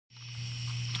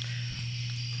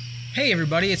Hey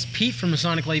everybody, it's Pete from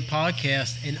Masonic Light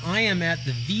Podcast, and I am at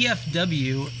the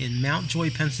VFW in Mount Joy,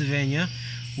 Pennsylvania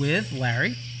with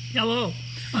Larry. Hello,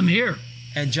 I'm here.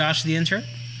 And Josh the intern.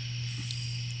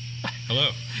 Hello.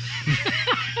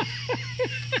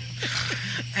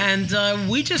 And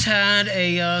we just had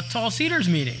a Tall Cedars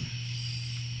meeting.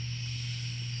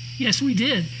 Yes, we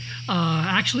did.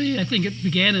 Actually, I think it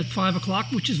began at 5 o'clock,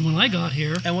 which is when I got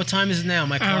here. And what time is it now?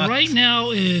 My clock. Right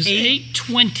now is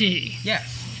 8:20.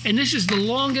 Yes. And this is the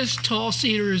longest Tall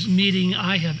Cedars meeting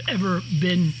I have ever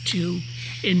been to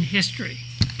in history.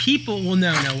 People will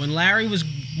know. When Larry was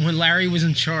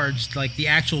in charge, like the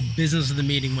actual business of the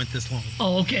meeting went this long.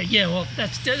 Oh, okay. Yeah, well,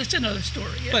 that's another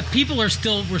story. Yeah. But we're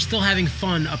still having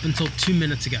fun up until 2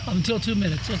 minutes ago. Up until 2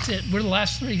 minutes. That's it. We're the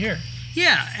last three here.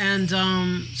 Yeah, and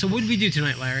so what did we do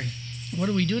tonight, Larry? What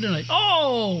do we do tonight?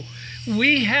 Oh,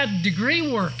 we had degree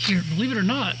work here, believe it or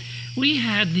not. We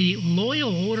had the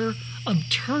Loyal Order of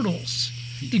Turtles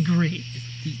degree.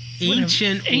 The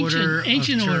Ancient Order of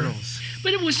Turtles.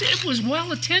 But it was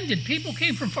well attended. People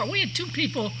came from far. We had two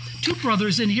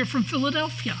brothers in here from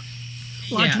Philadelphia.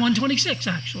 Lodge 126,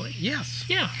 actually. Yes.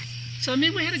 Yeah. So, I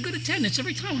mean, we had a good attendance.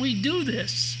 Every time we do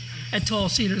this at Tall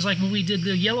Cedars, like when we did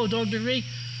the Yellow Dog degree,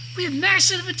 we had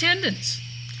massive attendance.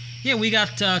 Yeah, we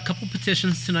got a couple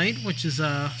petitions tonight, which is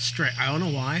straight. I don't know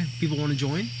why people want to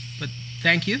join, but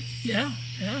thank you. Yeah.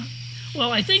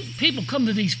 Well, I think people come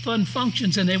to these fun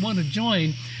functions and they want to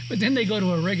join, but then they go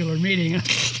to a regular meeting.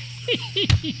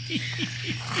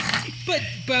 But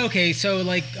okay, so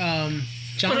like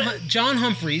John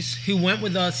Humphreys, who went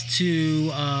with us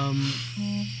to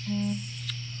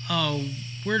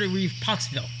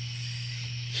Pottsville.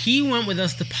 He went with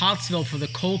us to Pottsville for the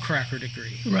coal cracker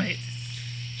degree. Right.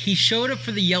 He showed up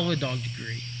for the Yellow Dog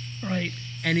degree. Right.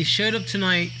 And he showed up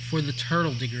tonight for the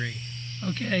Turtle degree.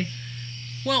 Okay.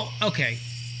 Well, okay.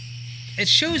 It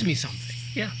shows me something.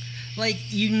 Yeah. Like,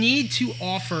 you need to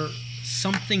offer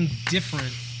something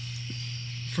different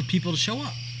for people to show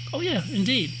up. Oh, yeah,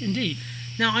 indeed.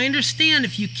 Now, I understand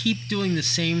if you keep doing the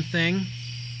same thing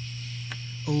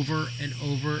over and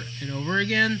over and over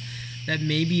again, that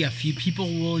maybe a few people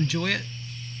will enjoy it.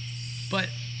 But,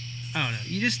 I don't know.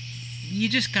 You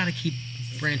just got to keep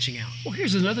branching out. Well,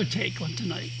 here's another take on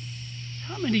tonight.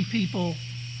 How many people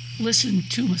listen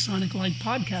to Masonic Light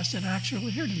Podcast that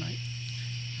actually here tonight?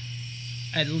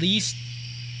 At least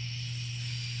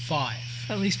 5.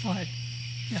 At least 5.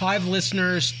 Yeah. 5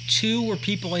 listeners. 2 were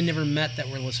people I never met that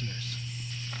were listeners.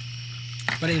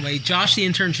 But anyway, Josh the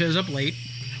intern shows up late.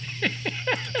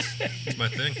 That's my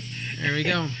thing. There we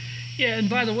go. Yeah, and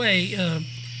by the way,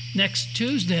 next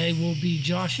Tuesday will be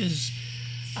Josh's,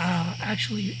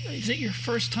 actually, is it your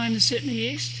first time to sit in the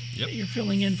East? Yep. You're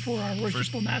filling in for our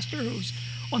worshipful master who's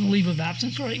on leave of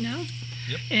absence right now.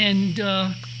 Yep. And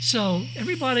so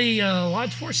everybody,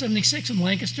 Lodge 476 in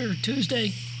Lancaster,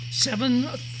 Tuesday,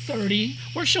 7:30.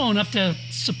 We're showing up to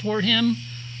support him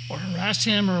or harass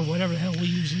him or whatever the hell we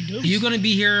usually do. Are you going to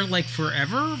be here like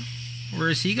forever? Or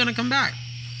is he going to come back?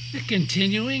 The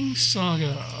continuing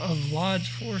saga of Lodge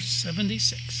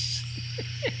 476.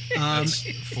 That's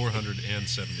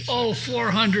 476. Oh,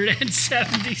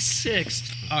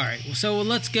 476. All right, so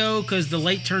let's go because the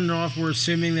light turned off. We're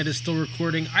assuming that it's still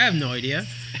recording. I have no idea.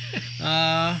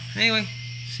 Anyway,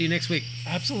 see you next week.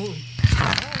 Absolutely.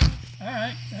 All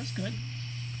right, that's good.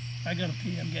 I got to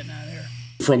pee. I'm getting out of here.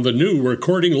 From the new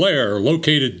recording lair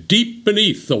located deep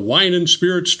beneath the Wine and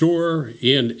Spirit store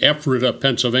in Ephrata,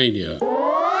 Pennsylvania.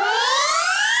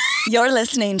 You're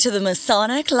listening to the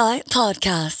Masonic Light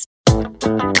Podcast.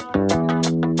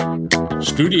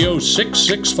 Studio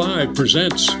 665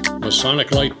 presents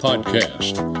Masonic Light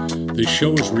Podcast. This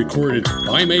show is recorded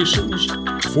by Masons,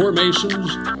 for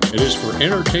Masons, and is for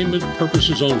entertainment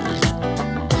purposes only.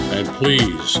 And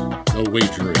please, no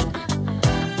wagering.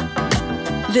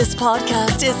 This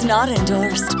podcast is not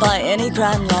endorsed by any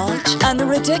Grand Lodge, and the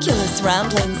ridiculous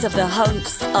ramblings of the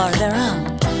hosts are their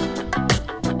own.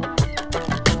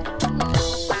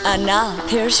 And now,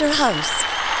 here's your host.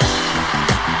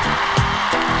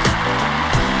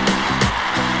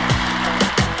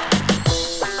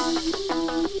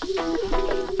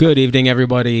 Good evening,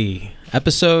 everybody.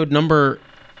 Episode number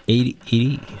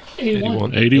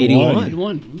 81.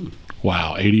 81.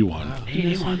 Wow, 81.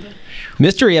 81.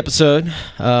 Mystery episode.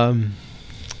 So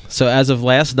as of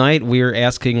last night, we were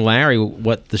asking Larry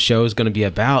what the show is going to be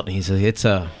about, and he said it's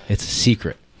a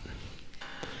secret.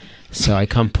 So I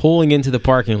come pulling into the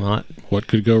parking lot. What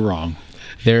could go wrong?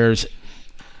 There's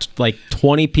like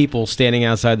 20 people standing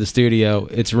outside the studio.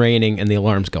 It's raining, and the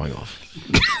alarm's going off.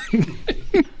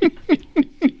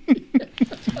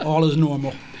 All is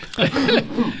normal.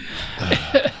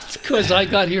 It's Because I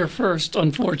got here first,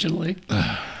 unfortunately.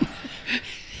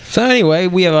 So anyway,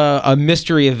 we have a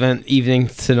mystery event evening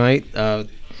tonight.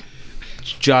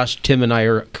 Josh, Tim, and I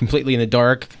are completely in the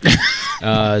dark.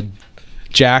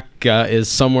 Jack is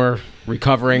somewhere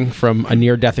recovering from a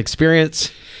near-death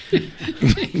experience.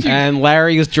 And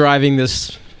Larry is driving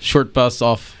this short bus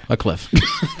off a cliff.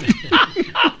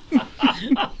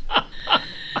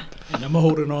 And I'm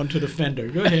holding on to the fender.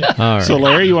 Go ahead. All right. So,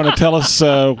 Larry, you want to tell us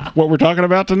what we're talking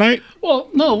about tonight? Well,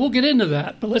 no, we'll get into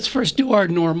that. But let's first do our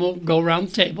normal go around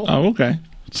the table. Oh, okay.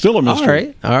 Still a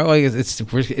mystery. All right. Well, it's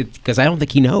because I don't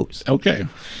think he knows. Okay.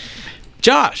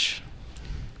 Josh,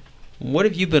 what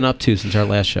have you been up to since our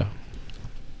last show?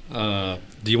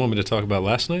 Do you want me to talk about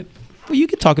last night? Well, you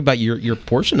could talk about your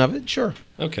portion of it, sure.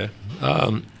 Okay.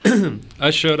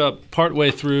 I showed up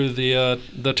partway through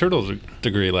the turtle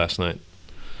degree last night.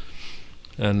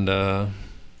 And,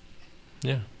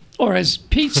 yeah. Or as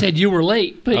Pete said, you were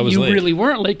late, but you late. really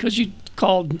weren't late because you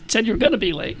called and said you were going to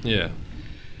be late. Yeah.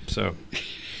 So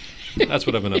that's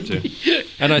what I've been up to.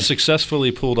 And I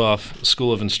successfully pulled off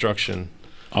School of Instruction.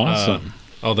 Awesome.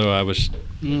 Although I was...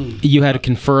 You had to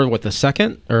confer with the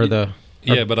second or the...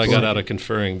 Yeah, but I got out of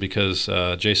conferring because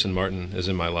Jason Martin is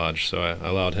in my lodge, so I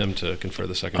allowed him to confer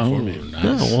the second for me. Nice.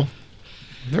 Oh, well,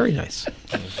 very nice.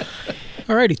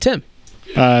 All righty, Tim.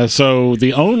 So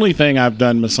the only thing I've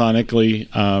done Masonically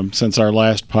since our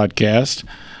last podcast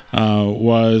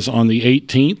was on the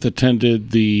 18th, attended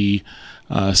the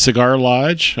Cigar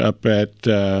Lodge up at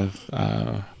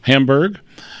Hamburg,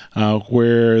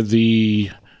 where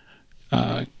the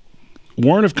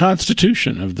warrant of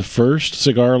constitution of the first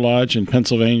cigar lodge in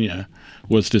Pennsylvania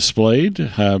was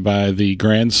displayed by the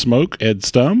Grand Smoke, Ed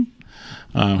Stum.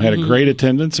 Had a great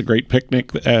attendance, a great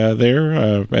picnic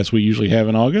there, as we usually have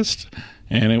in August,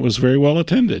 and it was very well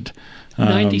attended.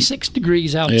 96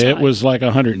 degrees outside. It was like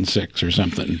 106 or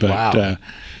something, but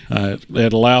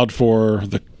it allowed for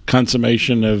the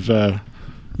consummation of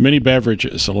many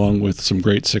beverages along with some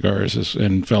great cigars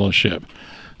and fellowship.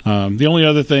 The only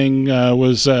other thing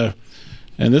was,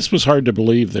 and this was hard to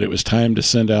believe, that it was time to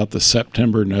send out the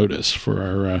September notice for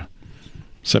our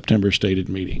September stated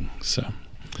meeting. So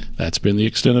that's been the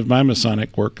extent of my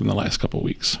Masonic work in the last couple of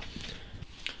weeks.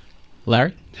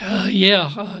 Larry?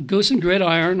 Goose and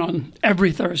Gridiron on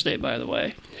every Thursday, by the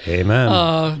way.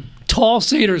 Amen. Tall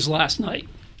Cedars last night.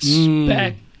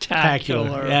 Spectacular.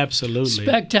 Spectacular. Absolutely.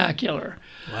 Spectacular.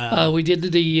 Wow. We did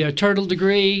the turtle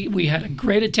degree. We had a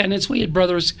great attendance. We had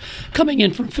brothers coming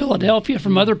in from Philadelphia,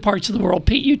 from other parts of the world.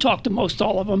 Pete, you talked to most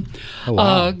all of them. Oh,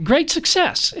 wow. Great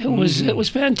success. It was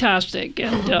fantastic,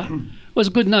 and it was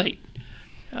a good night.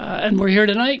 And we're here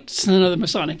tonight. It's another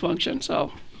Masonic function,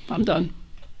 so I'm done.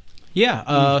 Yeah.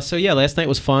 Last night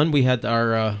was fun. We had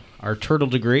our turtle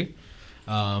degree.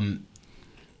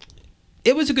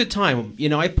 It was a good time. You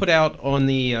know, I put out on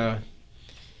the.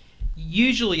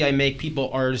 Usually, I make people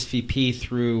RSVP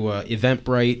through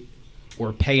Eventbrite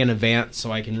or pay in advance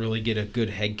so I can really get a good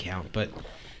head count. But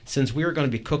since we were going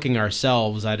to be cooking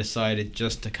ourselves, I decided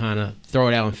just to kind of throw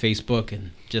it out on Facebook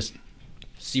and just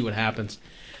see what happens.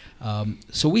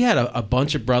 So we had a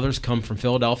bunch of brothers come from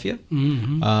Philadelphia.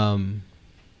 Mm-hmm.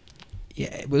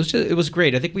 It was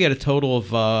great. I think we had a total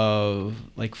of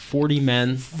like 40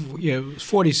 men. Yeah, it was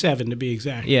 47 to be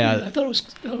exact. Yeah, I thought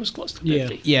it was close to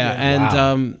 50. Yeah,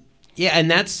 and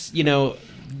and that's, you know,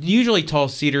 usually Tall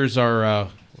Cedars are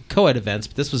co-ed events,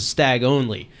 but this was stag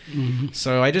only. Mm-hmm.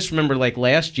 So I just remember, like,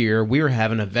 last year we were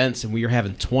having events and we were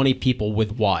having 20 people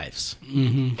with wives.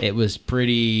 Mm-hmm. It was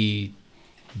pretty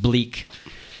bleak.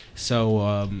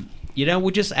 So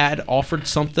we just offered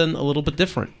something a little bit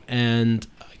different, and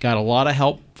I got a lot of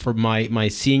help from my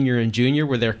senior and junior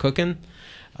where they're cooking.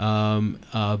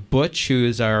 Butch, who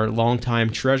is our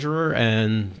longtime treasurer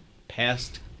and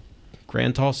past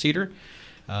Grand Tall Cedar,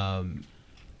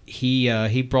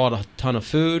 he brought a ton of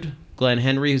food. Glenn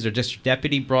Henry, who's our district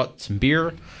deputy, brought some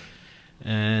beer,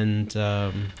 and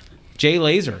Jay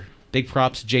Laser. Big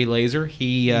props to Jay Laser.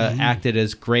 He acted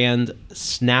as Grand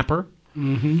Snapper.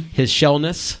 Mm-hmm. His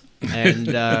shellness, and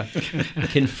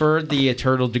conferred the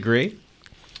turtle degree.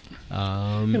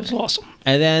 It was awesome.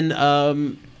 And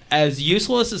then, as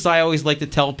useless as I always like to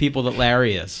tell people that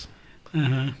Larry is,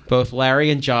 both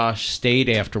Larry and Josh stayed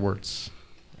afterwards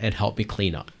and helped me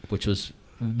clean up, which was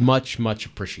much, much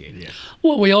appreciated.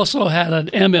 Well, we also had an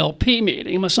MLP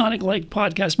meeting, a Masonic Lake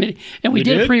podcast meeting, and we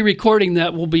did a pre-recording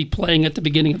that we'll be playing at the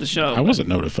beginning of the show. I wasn't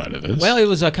notified of this. Well, it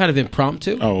was kind of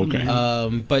impromptu. Oh, okay.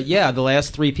 But yeah, the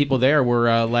last three people there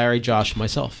were Larry, Josh, and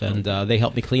myself, and they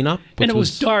helped me clean up. And it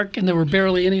was dark, and there were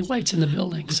barely any lights in the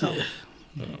building, so...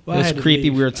 It was creepy.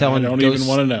 We were telling I don't even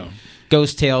want to know.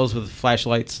 ghost tales with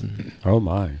flashlights. And Oh,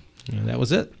 my. And that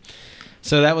was it.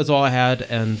 So that was all I had.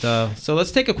 And so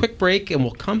let's take a quick break, and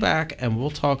we'll come back and we'll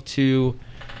talk to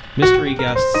mystery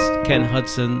guests Ken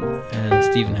Hudson and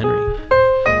Stephen Henry.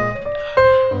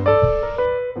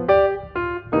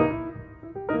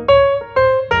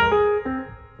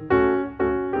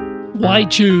 Why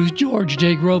choose George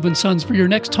J. Grove & Sons for your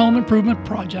next home improvement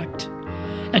project?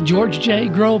 At George J.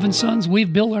 Grove & Sons,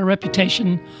 we've built our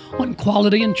reputation on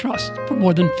quality and trust for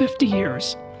more than 50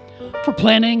 years. From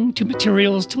planning to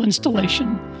materials to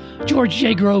installation, George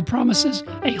J. Grove promises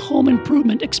a home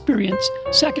improvement experience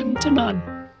second to none.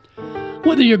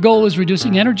 Whether your goal is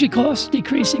reducing energy costs,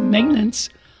 decreasing maintenance,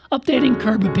 updating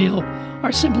curb appeal,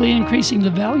 or simply increasing the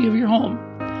value of your home,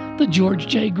 the George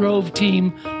J. Grove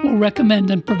team will recommend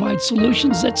and provide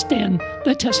solutions that stand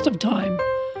the test of time.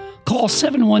 Call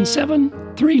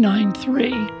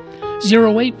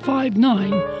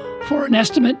 717-393-0859 for an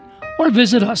estimate or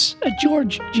visit us at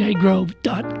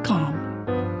georgejgrove.com.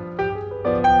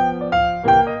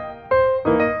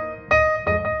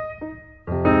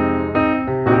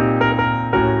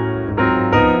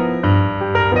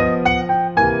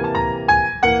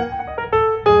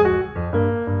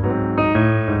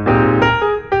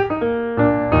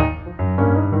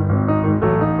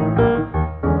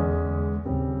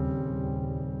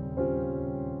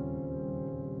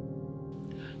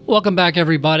 Welcome back,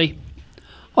 everybody.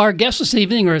 Our guests this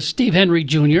evening are Steve Henry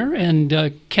Jr.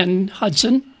 and Ken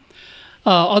Hudson,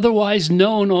 otherwise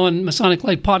known on Masonic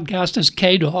Light Podcast as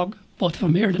K-Dog. Both of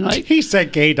them here tonight. He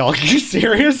said K-Dog. Are you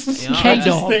serious?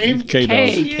 K-Dog.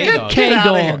 K-Dog.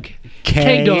 K-Dog.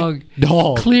 K-Dog.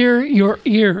 Dog. Clear your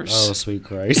ears. Oh, sweet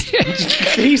Christ.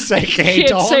 He said K-Dog.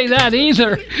 Can't say that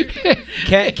either.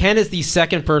 Ken is the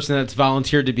second person that's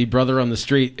volunteered to be brother on the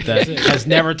street that has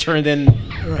never turned in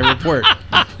a report.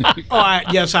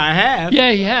 Yes, I have.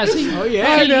 Yeah, he has.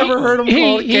 I never heard him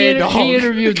called K-Dog. He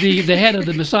interviewed the head of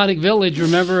the Masonic Village,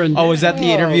 remember? And is that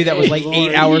the interview that was like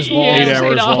 8 hours long? Yeah,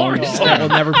 8 hours long. That will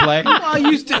never play?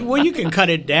 Well, you can cut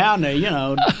it down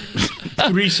to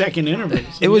 3-second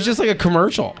intervals. It was just like a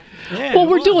commercial. Yeah, well,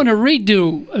 we're doing a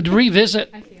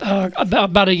revisit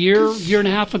about a year and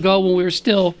a half ago when we were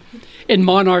still in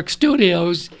Monarch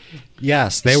Studios.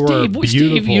 Yes, they were beautiful.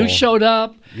 Steve, you showed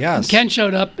up. Yes. And Ken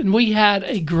showed up, and we had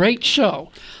a great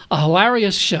show, a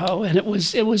hilarious show, and it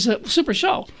was a super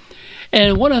show.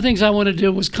 And one of the things I wanted to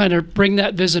do was kind of bring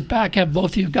that visit back, have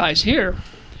both you guys here,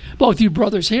 both you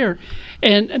brothers here,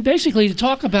 and basically to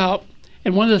talk about,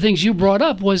 and one of the things you brought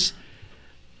up was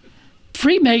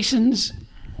Freemasons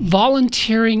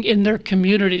volunteering in their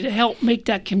community to help make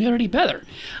that community better.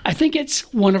 I think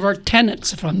it's one of our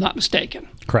tenets, if I'm not mistaken.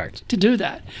 Correct. To do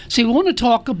that. See, we want to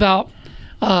talk about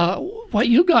what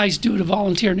you guys do to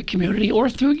volunteer in the community or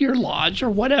through your lodge or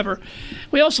whatever.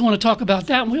 We also want to talk about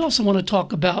that, and we also want to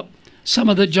talk about some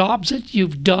of the jobs that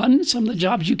you've done, some of the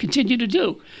jobs you continue to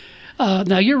do.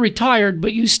 Now, you're retired,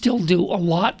 but you still do a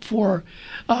lot for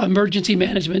emergency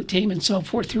management team and so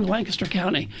forth through Lancaster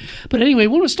County. But anyway,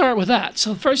 we want to start with that.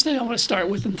 So the first thing I want to start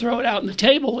with and throw it out on the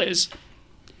table is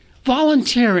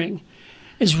volunteering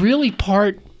is really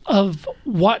part of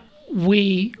what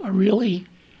we are really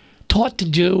taught to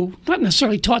do, not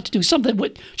necessarily taught to do, something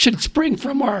that should spring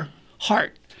from our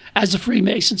heart as a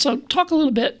Freemason. So talk a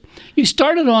little bit. You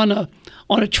started on a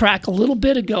track a little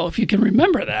bit ago, if you can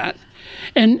remember that,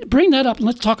 and bring that up and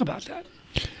let's talk about that.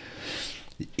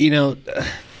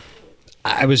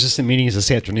 I was just in meetings this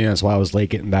afternoon. That's why I was late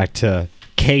getting back to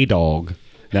K-Dog.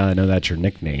 Now I know that's your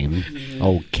nickname.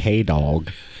 Oh, K-Dog.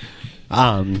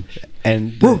 And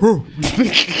the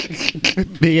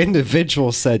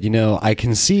individual said, I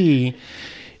can see,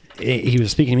 he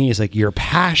was speaking to me, he's like, your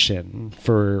passion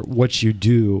for what you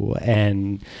do,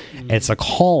 and it's a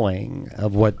calling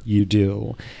of what you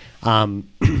do. And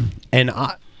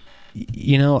at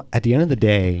the end of the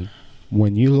day,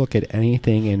 when you look at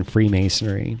anything in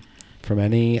Freemasonry, from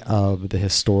any of the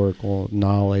historical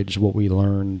knowledge, what we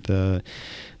learned, the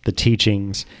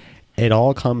teachings, it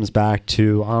all comes back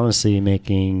to honestly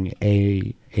making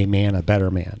a man a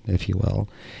better man, if you will.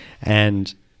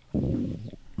 And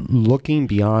looking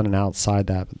beyond and outside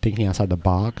that, thinking outside the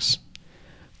box,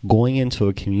 going into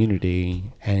a community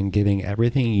and giving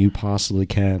everything you possibly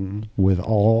can with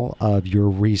all of your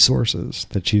resources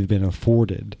that you've been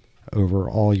afforded over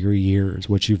all your years,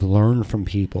 what you've learned from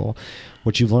people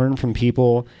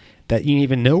that you didn't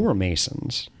even know were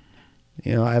Masons.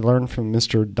 I learned from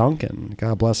Mr. Duncan,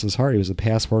 God bless his heart. He was a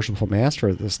past worshipful master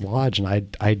at this lodge, and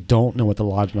I don't know what the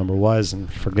lodge number was,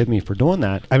 and forgive me for doing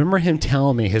that. I remember him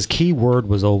telling me his key word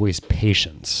was always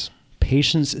patience.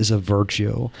 Patience is a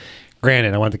virtue.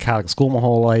 Granted, I went to Catholic school my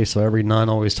whole life, so every nun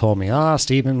always told me,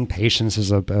 Stephen, patience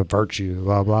is a virtue,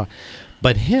 blah, blah.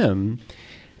 But him,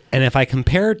 and if I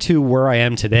compare to where I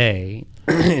am today,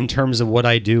 in terms of what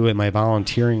I do in my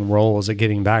volunteering roles at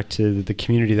giving back to the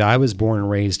community that I was born and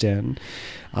raised in,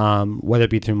 whether it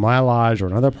be through my lodge or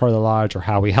another part of the lodge or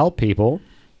how we help people,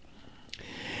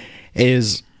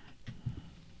 is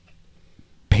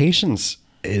patience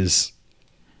it's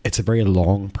a very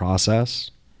long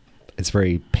process. It's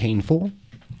very painful,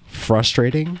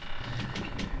 frustrating.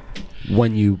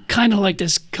 When you kind of like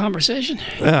this conversation,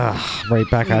 right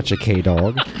back at you,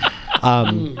 K-Dog.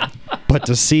 But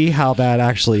to see how that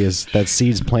actually is, that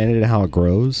seed's planted and how it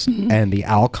grows, and the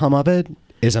outcome of it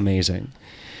is amazing.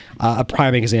 A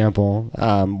prime example,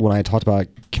 when I talked about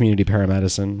community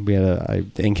paramedicine, I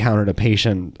encountered a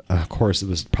patient. Of course, it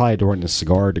was probably during the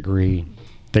cigar degree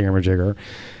thingamajigger.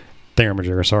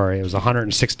 Sorry, it was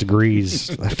 106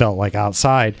 degrees. I felt like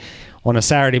outside. On a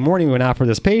Saturday morning, we went out for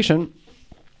this patient.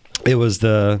 It was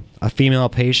a female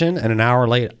patient, and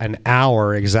 1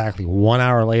 hour exactly, 1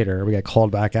 hour later, we got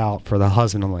called back out for the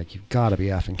husband. I'm like, you've got to be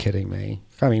effing kidding me.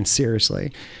 I mean,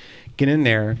 seriously. Get in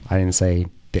there. I didn't say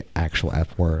the actual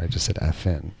F word. I just said F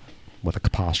in with an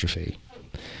apostrophe.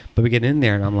 But we get in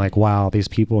there, and I'm like, wow, these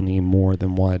people need more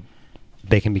than what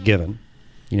they can be given.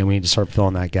 We need to start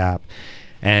filling that gap.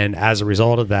 And as a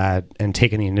result of that, and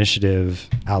taking the initiative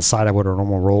outside of what our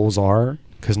normal roles are,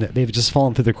 because they've just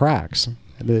fallen through the cracks.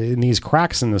 And these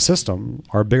cracks in the system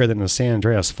are bigger than the San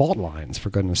Andreas fault lines, for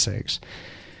goodness sakes.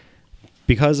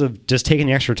 Because of just taking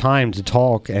the extra time to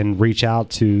talk and reach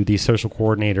out to these social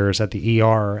coordinators at the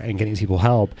ER and getting people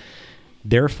help,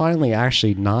 they're finally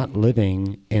actually not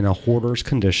living in a hoarder's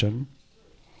condition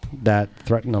that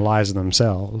threaten the lives of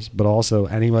themselves, but also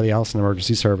anybody else in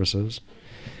emergency services.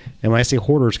 And when I say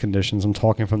hoarder's conditions, I'm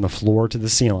talking from the floor to the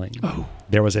ceiling. Oh.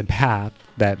 There was a path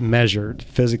that measured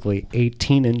physically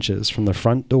 18 inches from the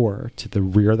front door to the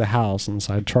rear of the house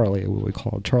inside Charlie, what we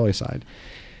call Charlie side.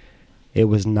 It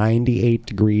was 98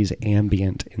 degrees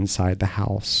ambient inside the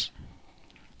house.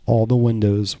 All the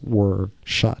windows were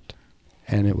shut.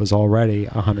 And it was already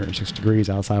 106 degrees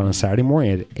outside on a Saturday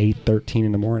morning at 8:13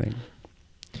 in the morning.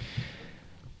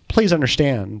 Please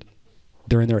understand,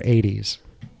 they're in their 80s.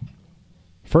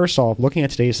 First off, looking at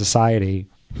today's society,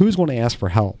 who's going to ask for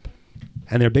help?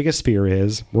 And their biggest fear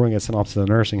is, we're going to get sent off to the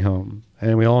nursing home.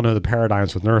 And we all know the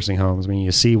paradigms with nursing homes. I mean,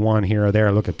 you see one here or there.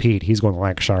 Look at Pete. He's going to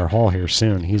Lancashire Hall here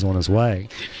soon. He's on his way.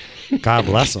 God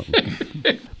bless him.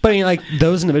 But I mean, like,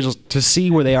 those individuals, to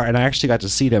see where they are, and I actually got to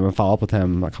see them and follow up with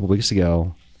them a couple weeks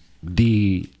ago,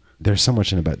 they're so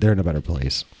much they're in a better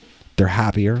place. They're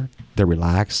happier. They're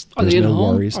relaxed. There's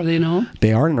no worries. Are they in a home?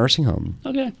 They are in a nursing home.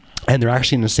 Okay. And they're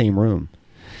actually in the same room.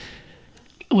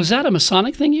 Was that a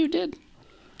Masonic thing you did?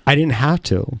 I didn't have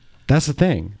to. That's the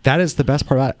thing. That is the best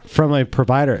part about it. From a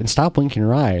provider, and stop blinking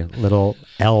your eye, little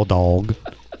L dog,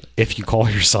 if you call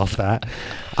yourself that.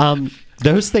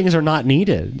 Those things are not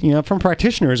needed. From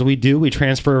practitioners, we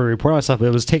transfer, we report on stuff, but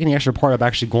it was taking the extra part of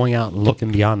actually going out and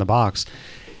looking beyond the box.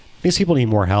 These people need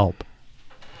more help.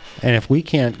 And if we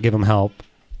can't give them help,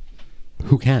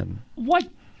 who can? What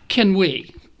can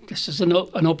we, this is an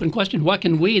open question, what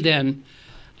can we then,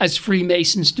 as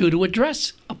Freemasons, do to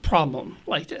address a problem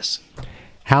like this?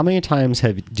 How many times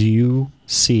do you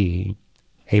see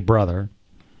a brother,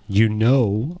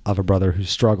 of a brother who's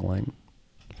struggling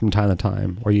from time to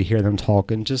time, or you hear them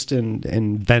talking, just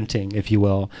in venting, if you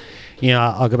will?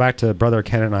 I'll go back to Brother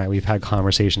Ken and I. We've had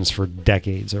conversations for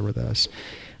decades over this.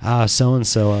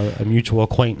 So-and-so, a mutual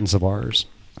acquaintance of ours.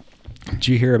 Did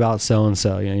you hear about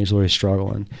so-and-so? He's always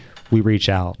struggling. We reach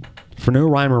out. For no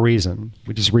rhyme or reason,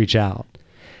 we just reach out.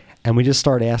 And we just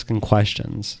start asking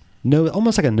questions.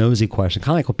 Almost like a nosy question,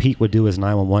 kind of like what Pete would do as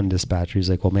 911 dispatcher.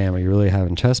 He's like, well, man, are you really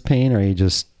having chest pain, or are you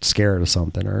just scared of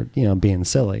something, or, being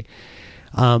silly?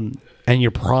 And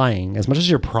you're prying. As much as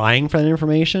you're prying for that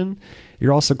information,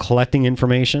 you're also collecting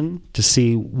information to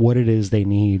see what it is they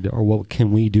need, or what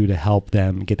can we do to help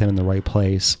them get them in the right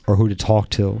place, or who to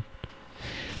talk to.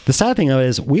 The sad thing, though,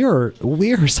 is we are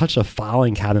such a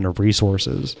filing cabinet of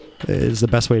resources, is the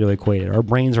best way to equate it. Our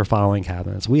brains are filing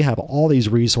cabinets. We have all these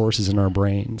resources in our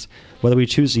brains. Whether we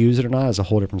choose to use it or not is a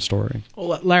whole different story.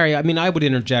 Well, Larry, I mean, I would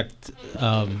interject,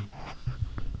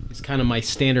 it's kind of my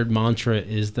standard mantra,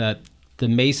 is that the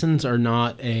Masons are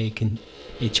not a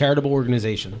charitable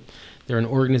organization. They're an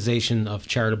organization of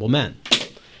charitable men.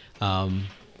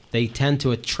 They tend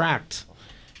to attract,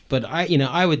 but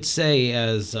I would say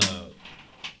as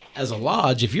a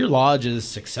lodge, if your lodge is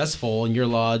successful and your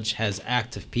lodge has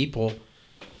active people,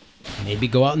 maybe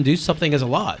go out and do something as a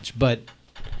lodge. But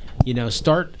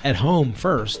start at home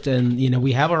first. And,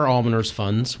 we have our almoners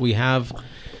funds.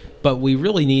 But we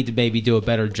really need to maybe do a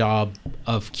better job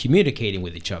of communicating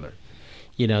with each other.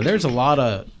 There's a lot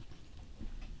of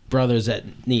brothers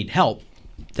that need help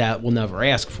that will never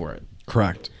ask for it.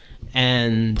 Correct.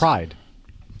 And pride.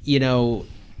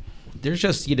 There's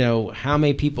just, how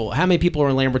many people are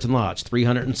in Lamberton Lodge?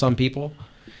 300 and some people.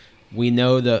 We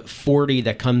know the 40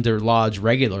 that come to Lodge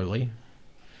regularly.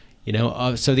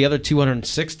 So the other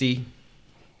 260,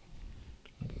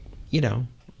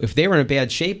 if they were in a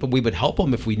bad shape, we would help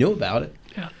them if we knew about it.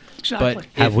 Yeah, exactly. But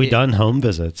have we done home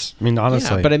visits? I mean,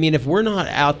 honestly. Yeah, but I mean, if we're not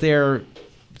out there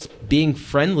being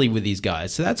friendly with these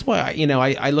guys, so that's why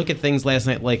I look at things last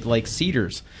night like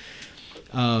Cedars.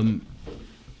 Of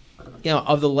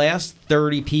the last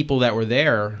 30 people that were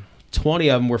there, 20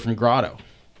 of them were from Grotto.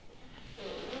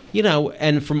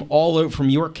 And from all over, from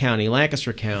York County,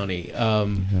 Lancaster County.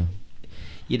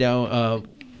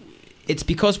 It's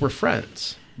because we're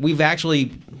friends. We've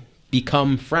actually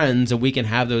become friends, and we can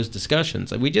have those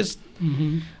discussions. And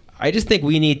I just think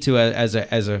we need to, as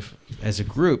a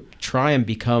group, try and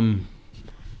become,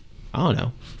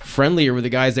 friendlier with the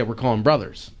guys that we're calling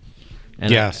brothers.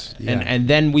 And and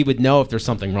then we would know if there's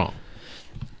something wrong.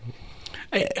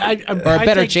 Or a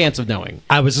better chance of knowing.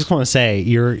 I was just going to say,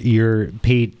 you're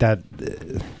Pete.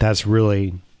 That's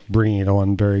really bringing it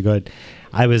on very good.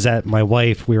 I was at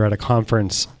we were at a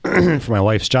conference for my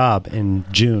wife's job in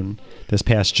this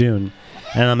past June,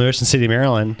 and I'm in Ocean City,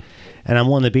 Maryland, and I'm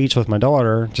on the beach with my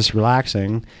daughter, just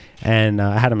relaxing, and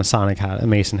I had a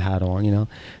Mason hat on.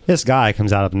 This guy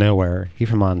comes out of nowhere. He's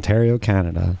from Ontario,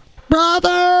 Canada.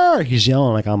 Brother! He's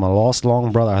yelling like I'm a lost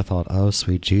long brother. I thought, oh,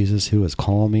 sweet Jesus, who is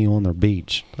calling me on the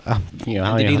beach?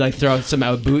 Did he throw out some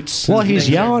boots? Well, he's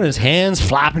yelling, his hands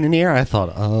flapping in the air. I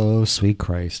thought, oh, sweet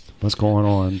Christ, what's going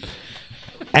on?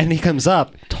 And he comes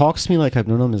up, talks to me like I've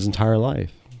known him his entire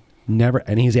life. Never,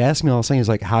 and he's asking me all the time. He's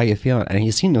like, how you feeling? And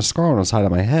he's seen the scar on the side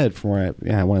of my head from where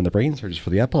I went in the brain surgery for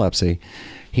the epilepsy.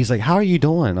 He's like, how are you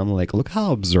doing? I'm like, look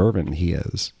how observant he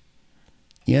is.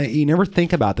 Yeah, you never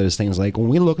think about those things. Like when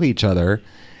we look at each other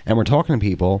and we're talking to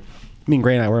people, I mean,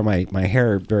 granted, I wear my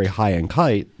hair very high and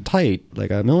tight,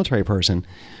 like a military person,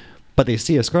 but they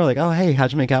see a scar like, oh, hey,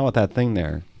 how'd you make out with that thing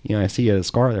there? I see a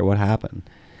scar there. What happened?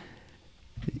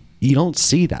 You don't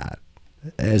see that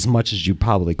as much as you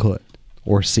probably could,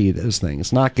 or see those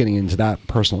things. Not getting into that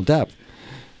personal depth.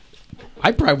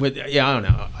 I probably would. Yeah, I don't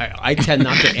know. I tend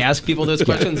not to ask people those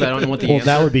questions. I don't know what the answer.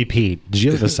 Well, that would be Pete. Did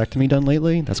you have a vasectomy done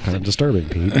lately? That's kind of disturbing,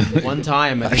 Pete. One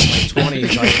time, I think my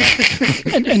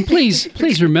 20s. And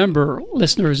please remember,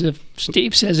 listeners, if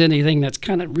Steve says anything that's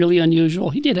kind of really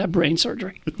unusual, he did have brain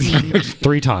surgery.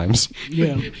 3 times.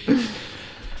 Yeah.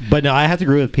 But no, I have to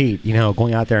agree with Pete.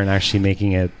 Going out there and actually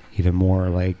making it even more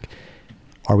like,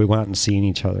 are we going out and seeing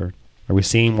each other? Are we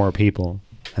seeing more people?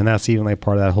 And that's even like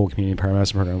part of that whole community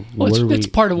paramedicine program. Well, it's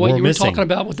part of what you were talking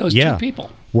about with those 2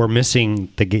 people. We're missing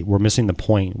the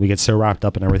point. We get so wrapped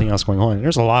up in everything else going on.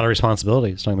 There's a lot of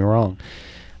responsibilities. Don't get me wrong.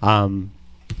 But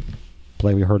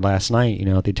like we heard last night,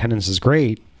 the attendance is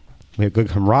great. We have good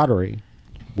camaraderie.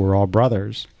 We're all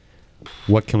brothers.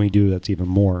 What can we do that's even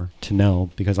more to know?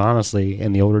 Because honestly,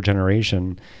 in the older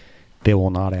generation, they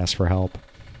will not ask for help.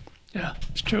 Yeah,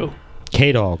 it's true.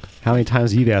 K-Dog, how many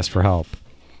times have you asked for help?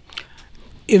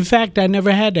 In fact, I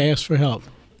never had to ask for help.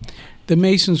 The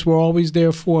Masons were always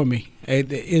there for me.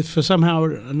 If for somehow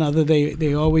or another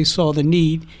they always saw the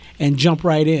need and jumped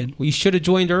right in. Well, you should have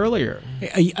joined earlier.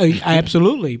 I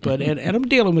absolutely, but and I'm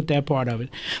dealing with that part of it.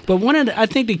 But I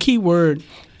think the key word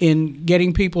in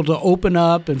getting people to open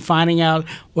up and finding out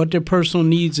what their personal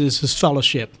needs is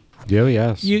fellowship. Yeah,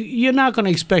 yes. You're not going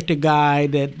to expect a guy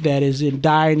that is in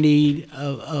dire need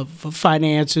of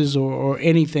finances or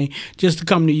anything just to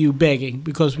come to you begging,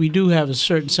 because we do have a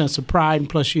certain sense of pride, and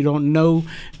plus you don't know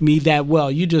me that well.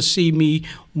 You just see me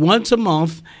once a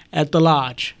month at the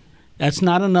lodge. That's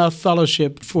not enough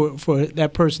fellowship for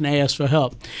that person to ask for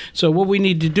help. So what we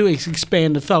need to do is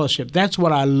expand the fellowship. That's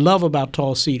what I love about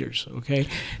Tall Cedars, okay?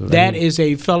 That is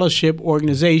a fellowship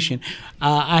organization.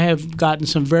 I have gotten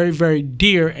some very, very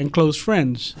dear and close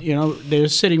friends. They're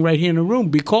sitting right here in the room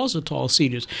because of Tall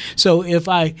Cedars. So if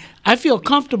I feel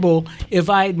comfortable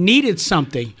if I needed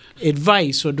something,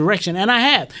 advice or direction, and I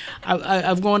have.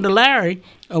 I've gone to Larry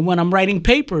when I'm writing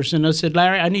papers, and I said,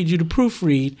 Larry, I need you to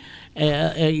proofread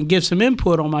and give some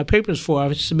input on my papers before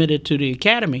I submitted to the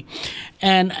academy,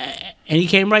 and he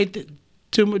came right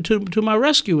to my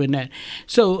rescue in that.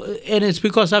 So, and it's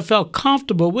because I felt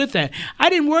comfortable with that. I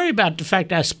didn't worry about the fact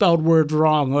that I spelled words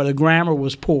wrong or the grammar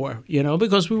was poor,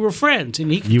 because we were friends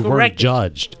and he You weren't corrected.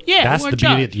 judged. Yeah, that's we're the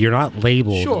beauty. judged. You're not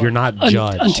labeled. Sure. You're not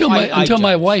judged. Until my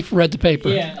judge. wife read the paper.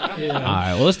 Yeah. All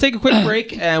right, well, let's take a quick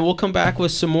break, and we'll come back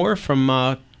with some more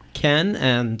from Ken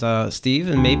and Steve,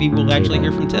 and maybe we'll actually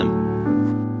hear from Tim.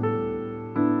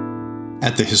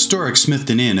 At the historic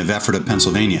Smithton Inn of Ephrata,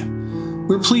 Pennsylvania,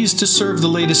 we're pleased to serve the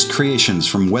latest creations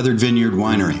from Weathered Vineyard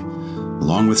Winery,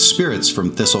 along with spirits from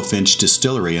Thistlefinch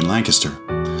Distillery in Lancaster,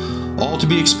 all to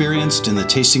be experienced in the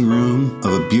tasting room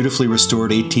of a beautifully restored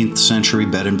 18th century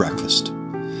bed and breakfast.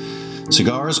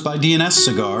 Cigars by D&S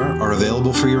Cigar are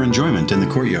available for your enjoyment in the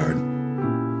courtyard.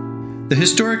 The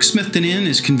historic Smithton Inn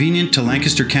is convenient to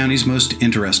Lancaster County's most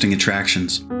interesting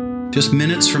attractions. Just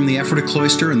minutes from the Ephrata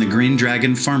Cloister and the Green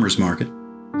Dragon Farmers Market.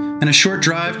 And a short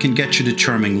drive can get you to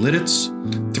charming Lidditz,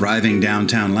 thriving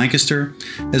downtown Lancaster,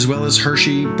 as well as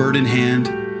Hershey, Bird in Hand,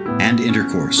 and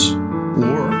Intercourse.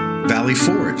 Or Valley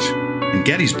Forge and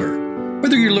Gettysburg.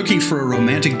 Whether you're looking for a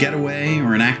romantic getaway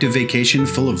or an active vacation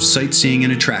full of sightseeing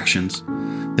and attractions,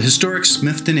 the historic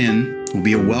Smithton Inn will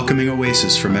be a welcoming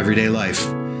oasis from everyday life,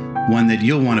 one that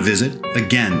you'll want to visit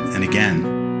again and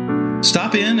again.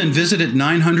 Stop in and visit at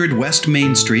 900 West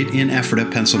Main Street in Ephrata,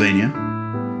 Pennsylvania,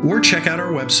 or check out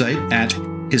our website at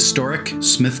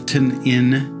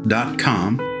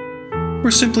historicsmithtoninn.com,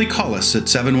 or simply call us at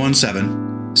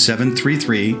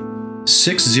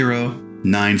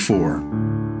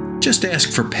 717-733-6094. Just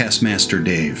ask for Pastmaster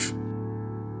Dave.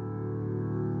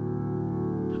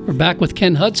 We're back with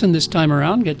Ken Hudson this time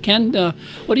around. Ken,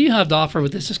 what do you have to offer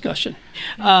with this discussion?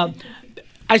 I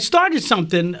started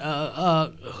something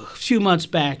a few months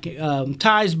back, Bow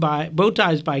Ties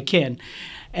by Ken,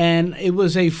 and it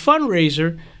was a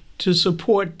fundraiser to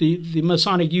support the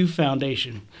Masonic Youth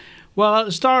Foundation. Well,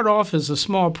 it started off as a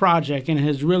small project and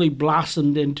has really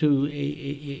blossomed into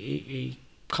a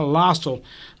colossal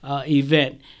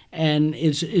event, and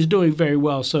is doing very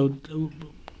well. So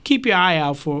keep your eye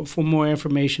out for more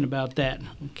information about that.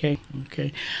 Okay.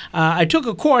 I took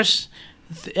a course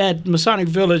at Masonic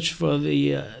Village for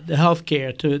the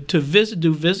healthcare to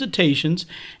do visitations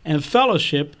and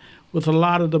fellowship with a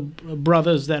lot of the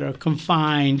brothers that are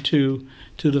confined to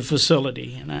the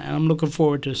facility, and I'm looking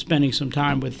forward to spending some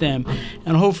time with them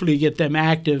and hopefully get them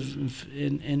active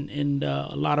in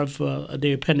a lot of the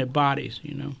dependent bodies.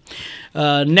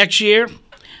 Next year,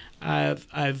 I've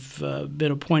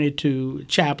been appointed to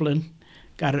chaplain.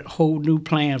 Got a whole new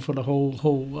plan for the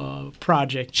whole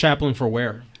project. Chaplain for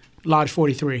where? Lodge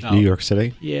 43. New York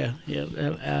City. Yeah.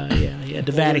 At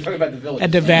the Vatican. About the village.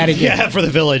 At the Vatican. Yeah, for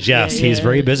the village. Yes, he's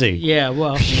very busy. Yeah,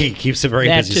 well, He keeps a very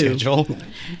that busy too. schedule.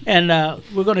 And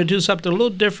we're going to do something a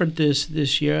little different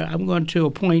this year. I'm going to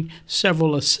appoint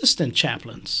several assistant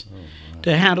chaplains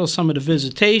to handle some of the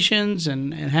visitations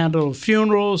and handle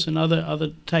funerals and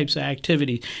other types of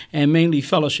activities, and mainly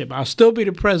fellowship. I'll still be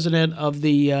the president of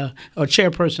the or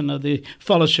chairperson of the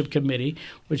fellowship committee,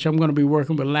 which I'm going to be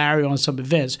working with Larry on some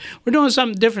events. We're doing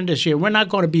something different this year. We're not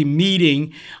going to be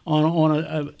meeting on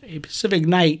a specific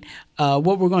night.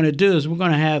 What we're going to do is we're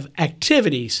going to have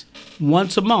activities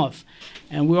once a month,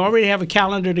 and we already have a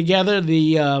calendar together.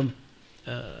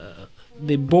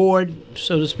 The board,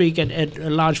 so to speak, at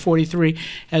Lodge 43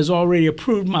 has already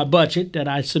approved my budget that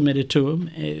I submitted to them,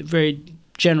 a very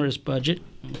generous budget.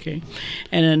 Okay,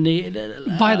 and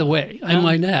then By the way, I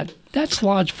might add, that's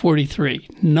Lodge 43,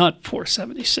 not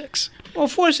 476. Well,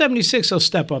 476 will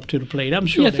step up to the plate. I'm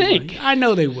sure You they think? will. I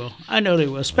know they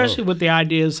will, especially with the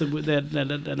ideas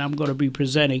that I'm going to be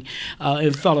presenting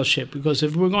in fellowship. Because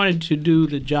if we're going to do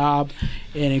the job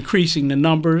in increasing the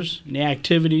numbers and the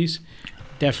activities,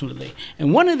 definitely.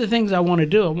 And one of the things I want to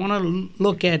do, I want to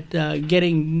look at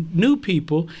getting new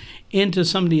people into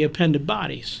some of the appended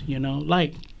bodies,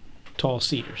 like tall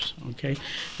cedars, okay?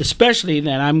 Especially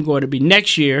that I'm going to be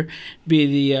next year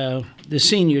be the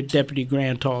senior deputy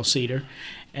grand tall cedar,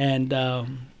 and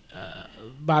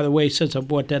by the way, since I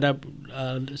brought that up,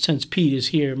 since Pete is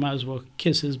here, might as well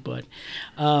kiss his butt.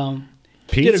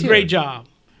 Did a great job.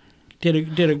 Did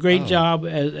a great job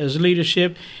as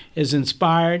leadership, is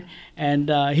inspired,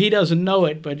 and he doesn't know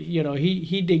it, but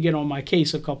he did get on my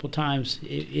case a couple times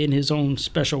in his own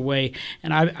special way,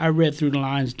 and I read through the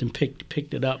lines and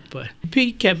picked it up. But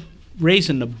Pete kept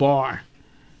raising the bar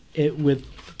with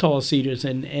tall cedars,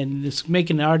 and it's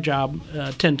making our job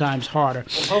 10 times harder.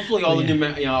 Hopefully, all the new,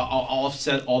 I'll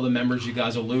offset all the members you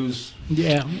guys will lose.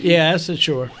 Yeah, that's for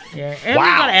sure. Yeah, and we're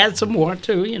gonna add some more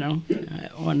too,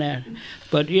 on that.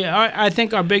 But yeah, I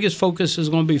think our biggest focus is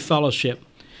going to be fellowship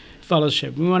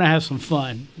fellowship. We want to have some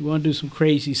fun. We want to do some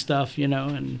crazy stuff,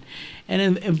 and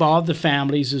involve the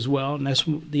families as well. And that's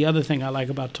the other thing I like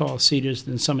about Tall Cedars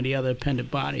than some of the other appendant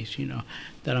bodies,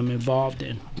 that I'm involved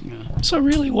in. So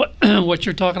really what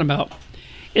you're talking about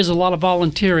is a lot of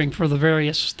volunteering for the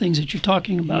various things that you're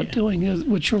talking about doing,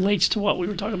 which relates to what we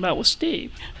were talking about with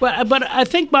Steve. But I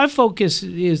think my focus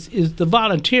is the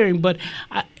volunteering. But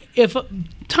if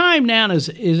time now is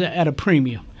at a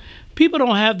premium, people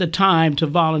don't have the time to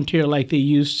volunteer like they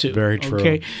used to. Very true.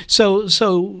 Okay, so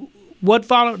what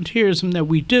volunteerism that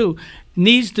we do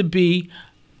needs to be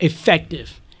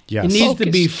effective. Yes. It needs to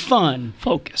be fun,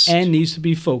 focus, and needs to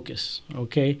be focus.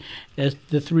 Okay, that's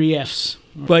the 3 Fs.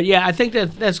 But yeah, I think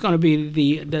that's going to be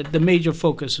the major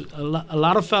focus. A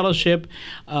lot of fellowship,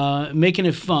 making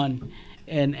it fun,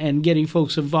 and getting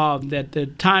folks involved. That the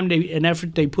time and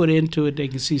effort they put into it, they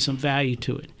can see some value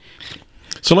to it.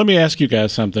 So let me ask you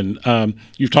guys something.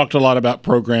 You've talked a lot about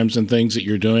programs and things that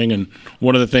you're doing, and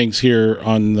one of the things here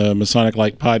on the Masonic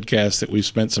Light podcast that we've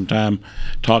spent some time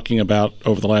talking about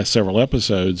over the last several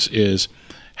episodes is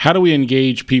how do we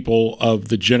engage people of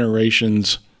the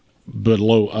generations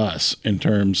below us in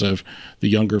terms of the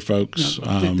younger folks?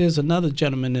 There's another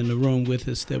gentleman in the room with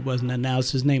us that wasn't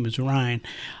announced. His name is Ryan.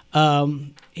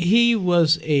 He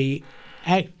was a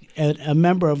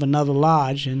member of another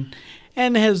lodge and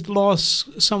has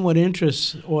lost somewhat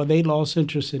interest, or they lost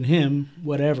interest in him,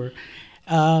 whatever.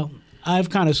 I've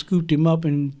kind of scooped him up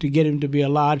and to get him to be a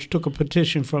lodge, took a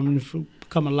petition from him to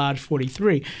become a Lodge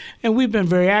 43. And we've been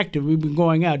very active. We've been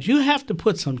going out. You have to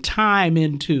put some time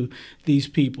into these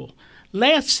people.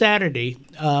 Last Saturday,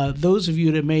 those of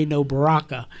you that may know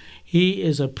Baraka, he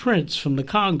is a prince from the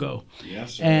Congo.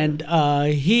 Yes, sir. And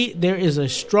there is a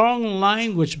strong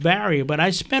language barrier, but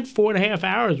I spent 4.5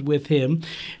 hours with him,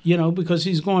 because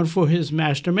he's going for his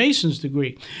Master Mason's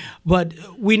degree. But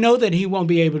we know that he won't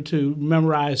be able to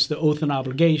memorize the oath and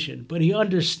obligation, but he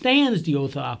understands the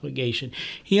oath and obligation.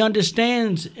 He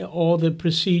understands all the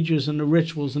procedures and the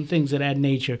rituals and things of that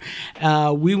nature.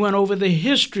 We went over the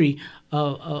history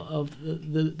of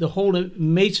the whole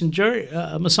Mason journey,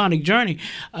 Masonic journey.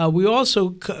 We also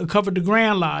covered the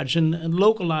Grand Lodge and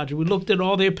local lodge. We looked at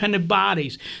all the appendant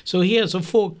bodies. So he has a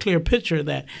full, clear picture of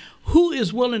that. Who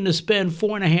is willing to spend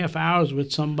 4.5 hours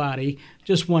with somebody,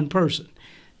 just one person?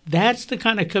 That's the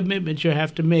kind of commitment you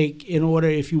have to make in order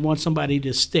if you want somebody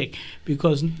to stick.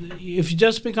 Because if you're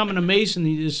just becoming a Mason,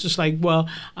 it's just like, well,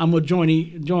 I'm going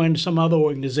to join some other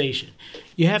organization.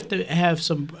 You have to have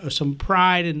some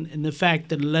pride in the fact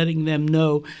that letting them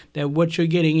know that what you're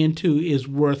getting into is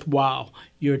worthwhile,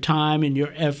 your time and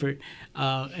your effort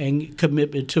and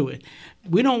commitment to it.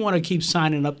 We don't want to keep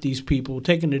signing up these people,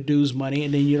 taking the dues money,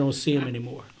 and then you don't see them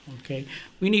anymore. Okay,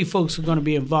 we need folks who are going to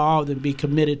be involved and be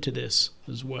committed to this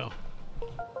as well.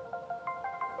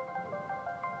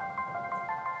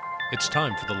 It's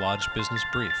time for the Lodge Business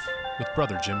Brief with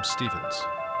Brother Jim Stevens.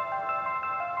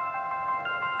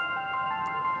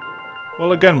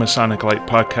 Well, again, Masonic Light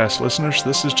podcast listeners,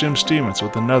 this is Jim Stevens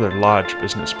with another Lodge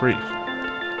Business Brief.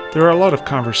 There are a lot of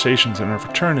conversations in our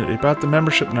fraternity about the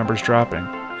membership numbers dropping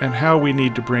and how we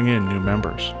need to bring in new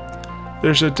members.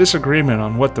 There's a disagreement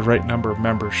on what the right number of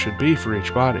members should be for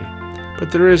each body,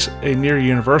 but there is a near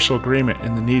universal agreement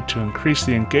in the need to increase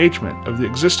the engagement of the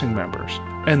existing members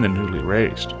and the newly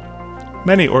raised.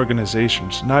 Many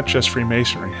organizations, not just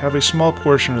Freemasonry, have a small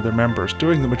portion of their members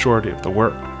doing the majority of the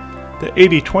work. The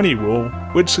 80-20 rule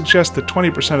would suggest that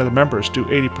 20% of the members do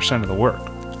 80% of the work.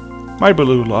 My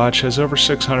Baloo Lodge has over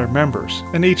 600 members,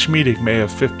 and each meeting may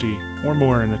have 50 or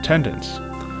more in attendance.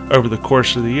 Over the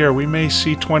course of the year, we may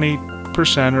see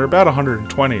 20% or about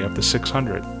 120 of the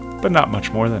 600, but not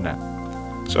much more than that.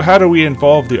 So how do we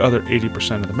involve the other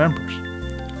 80% of the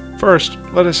members? First,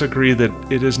 let us agree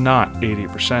that it is not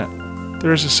 80%.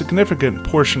 There is a significant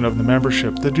portion of the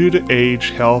membership that due to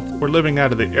age, health, or living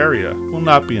out of the area will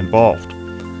not be involved.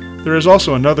 There is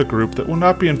also another group that will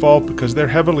not be involved because they're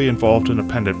heavily involved in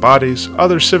appendant bodies,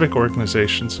 other civic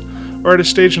organizations, or at a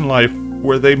stage in life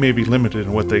where they may be limited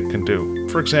in what they can do.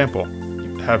 For example,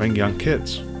 having young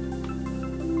kids.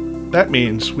 That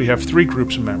means we have 3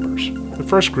 groups of members. The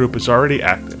first group is already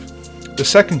active. The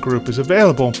second group is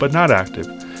available but not active.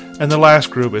 And the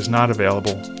last group is not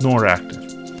available nor active.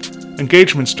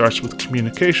 Engagement starts with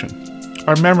communication.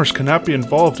 Our members cannot be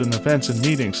involved in events and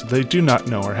meetings that they do not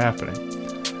know are happening.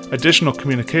 Additional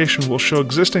communication will show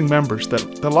existing members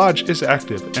that the lodge is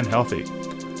active and healthy.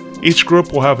 Each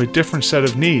group will have a different set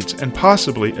of needs and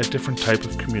possibly a different type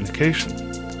of communication.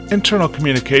 Internal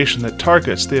communication that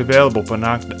targets the available but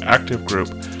not active group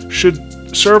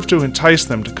should serve to entice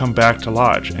them to come back to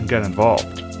lodge and get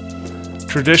involved.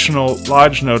 Traditional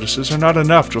lodge notices are not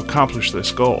enough to accomplish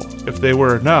this goal. If they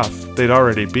were enough, they'd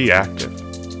already be active.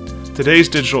 Today's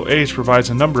digital age provides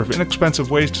a number of inexpensive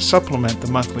ways to supplement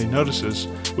the monthly notices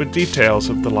with details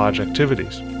of the lodge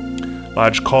activities.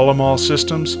 Lodge call-em-all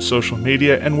systems, social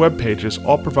media, and web pages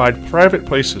all provide private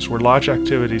places where lodge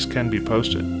activities can be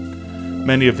posted.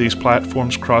 Many of these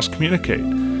platforms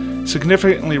cross-communicate,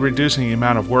 significantly reducing the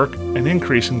amount of work and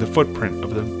increasing the footprint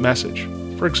of the message.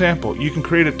 For example, you can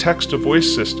create a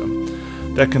text-to-voice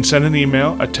system that can send an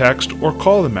email, a text, or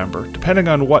call the member, depending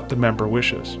on what the member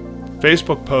wishes.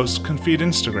 Facebook posts can feed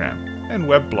Instagram and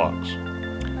web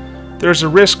blogs. There's a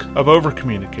risk of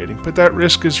over-communicating, but that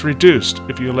risk is reduced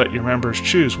if you let your members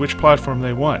choose which platform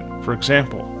they want. For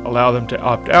example, allow them to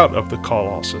opt out of the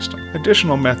call-all system.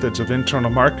 Additional methods of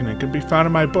internal marketing can be found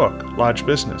in my book, Lodge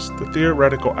Business, The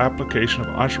Theoretical Application of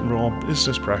Entrepreneurial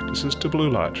Business Practices to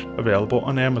Blue Lodge, available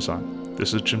on Amazon.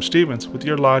 This is Jim Stevens with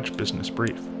your Lodge Business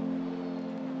Brief.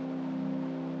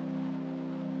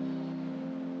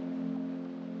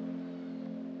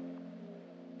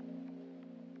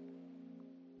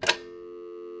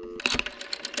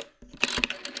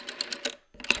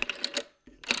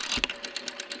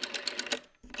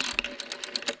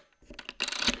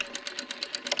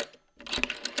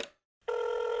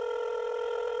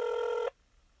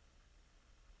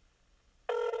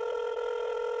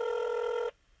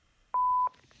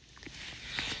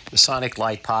 Masonic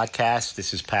Light Podcast.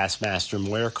 This is Past Master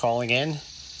Moyer calling in.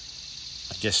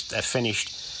 I just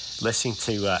finished listening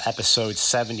to episode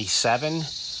 77.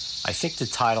 I think the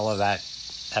title of that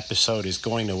episode is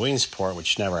Going to Williamsport,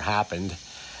 which never happened.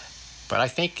 But I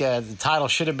think the title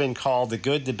should have been called The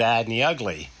Good, the Bad, and the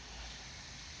Ugly.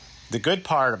 The good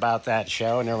part about that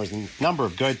show, and there was a number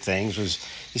of good things, was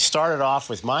you started off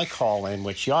with my call-in,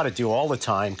 which you ought to do all the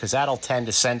time, because that'll tend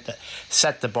to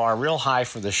set the bar real high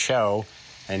for the show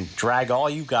and drag all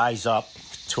you guys up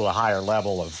to a higher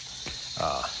level of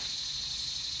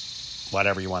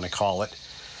whatever you want to call it.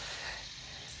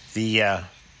 The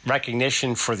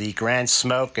recognition for the Grand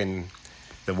Smoke and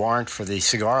the warrant for the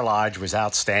Cigar Lodge was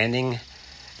outstanding,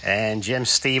 and Jim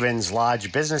Stevens'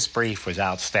 Lodge Business Brief was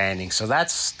outstanding. So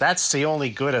that's the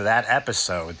only good of that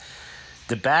episode.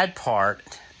 The bad part,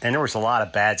 and there was a lot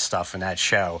of bad stuff in that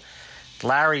show.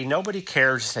 Larry, nobody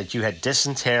cares that you had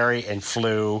dysentery and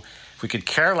flu. We could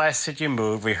care less that you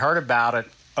moved. We heard about it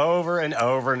over and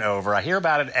over and over. I hear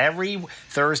about it every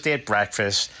Thursday at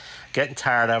breakfast, getting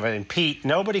tired of it. And Pete,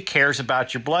 nobody cares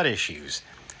about your blood issues.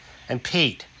 And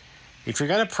Pete, if you're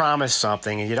going to promise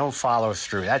something and you don't follow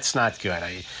through, that's not good.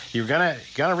 You're going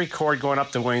to record going up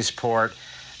to Williamsport.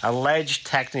 Alleged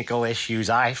technical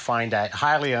issues, I find that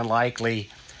highly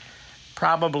unlikely.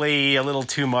 Probably a little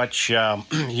too much,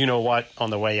 you-know-what,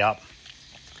 on the way up.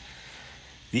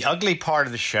 The ugly part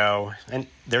of the show, and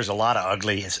there's a lot of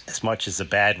ugly as much as the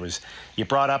bad, was you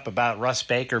brought up about Russ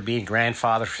Baker being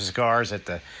grandfather for cigars at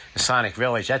the Masonic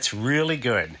Village. That's really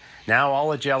good. Now all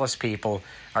the jealous people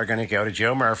are going to go to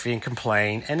Joe Murphy and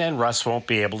complain, and then Russ won't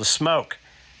be able to smoke.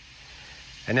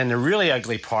 And then the really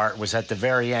ugly part was at the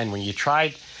very end when you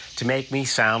tried to make me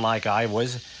sound like I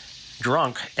was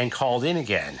drunk and called in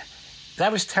again.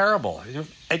 That was terrible.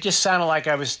 It just sounded like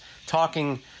I was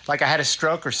talking like I had a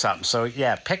stroke or something. So,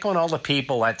 yeah, pick on all the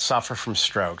people that suffer from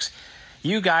strokes.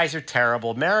 You guys are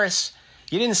terrible. Maris,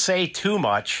 you didn't say too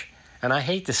much, and I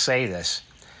hate to say this,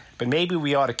 but maybe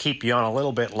we ought to keep you on a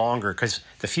little bit longer, because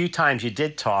the few times you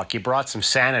did talk, you brought some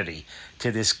sanity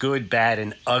to this good, bad,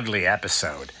 and ugly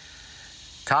episode.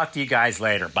 Talk to you guys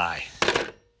later. Bye.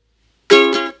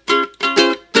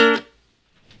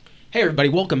 Hey, everybody.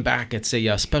 Welcome back. It's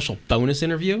a special bonus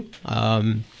interview.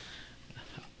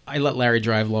 I let Larry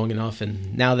drive long enough,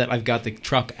 and now that I've got the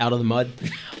truck out of the mud,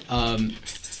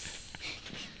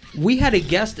 we had a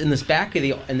guest in the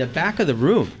back of the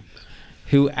room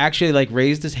who actually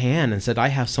raised his hand and said, "I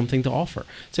have something to offer."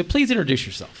 So please introduce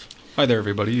yourself. Hi there,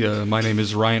 everybody. My name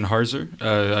is Ryan Harzer.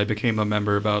 I became a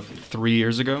member about 3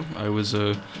 years ago. I was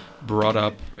brought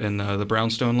up in the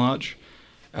Brownstone Lodge.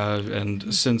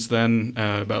 And since then,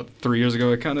 about 3 years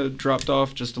ago, I kind of dropped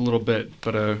off just a little bit.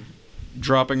 But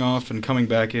dropping off and coming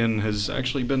back in has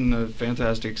actually been a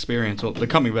fantastic experience. Well, the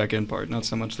coming back in part, not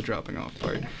so much the dropping off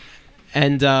part.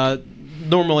 And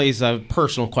normally it's a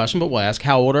personal question, but we'll ask,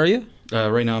 how old are you?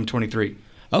 Right now I'm 23.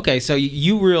 Okay, so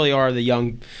you really are the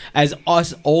young, as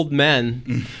us old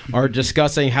men are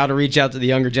discussing how to reach out to the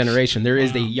younger generation. There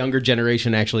is the younger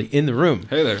generation actually in the room.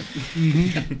 Hey there.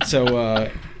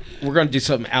 So we're going to do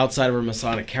something outside of our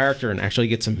Masonic character and actually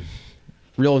get some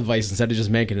real advice instead of just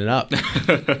making it up.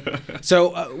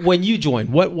 So when you joined,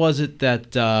 what was it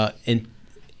that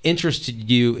interested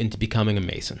you into becoming a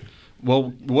Mason?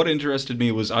 Well, what interested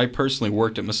me was I personally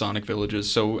worked at Masonic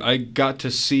villages, so I got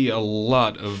to see a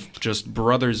lot of just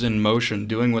brothers in motion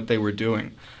doing what they were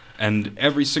doing. And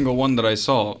every single one that I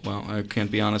saw, well, I can't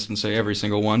be honest and say every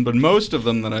single one, but most of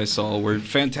them that I saw were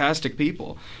fantastic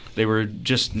people. They were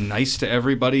just nice to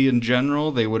everybody in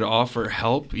general. They would offer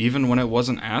help even when it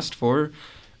wasn't asked for.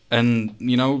 And,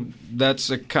 you know, that's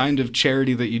a kind of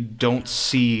charity that you don't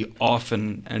see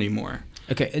often anymore.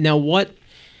 Okay, now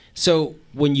so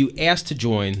when you asked to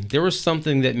join, there was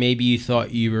something that maybe you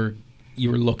thought you were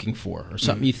looking for, or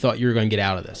something you thought you were going to get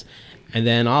out of this. And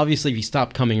then obviously if you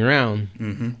stopped coming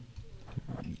around,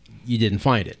 you didn't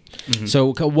find it.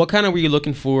 So what kind of were you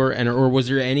looking for, or was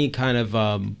there any kind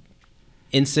of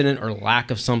incident or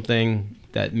lack of something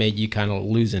that made you kind of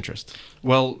lose interest?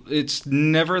 Well, it's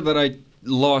never that I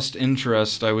lost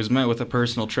interest. I was met with a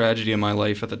personal tragedy in my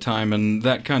life at the time, and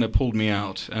that kind of pulled me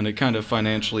out, and it kind of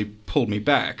financially pulled me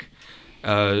back.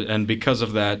 And because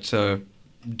of that,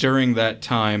 during that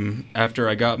time, after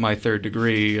I got my third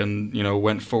degree and, you know,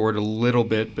 went forward a little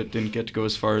bit but didn't get to go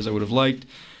as far as I would have liked,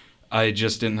 I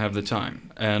just didn't have the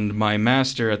time. And my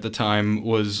master at the time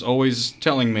was always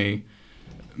telling me,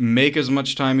 make as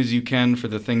much time as you can for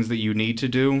the things that you need to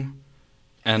do,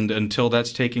 and until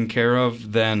that's taken care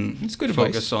of, then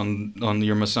focus on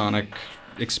your Masonic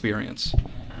experience.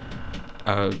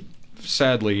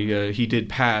 Sadly, he did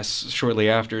pass shortly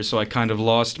after, so I kind of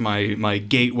lost my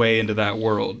gateway into that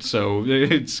world. So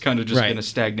it's kind of just been a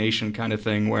stagnation kind of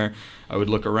thing where I would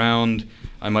look around.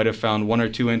 I might have found one or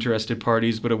two interested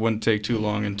parties, but it wouldn't take too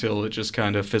long until it just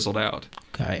kind of fizzled out.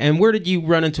 Okay, and where did you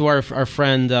run into our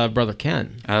friend, Brother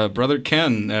Ken? Brother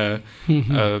Ken,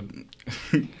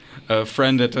 a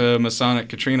friend at Masonic,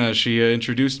 Katrina, she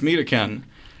introduced me to Ken.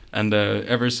 And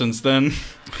ever since then,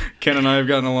 Ken and I have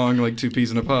gotten along like two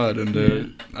peas in a pod.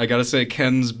 And I got to say,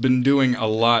 Ken's been doing a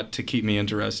lot to keep me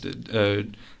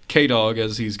interested. K-Dog,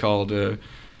 as he's called.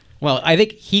 Well, I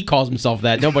think he calls himself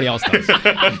that. Nobody else does.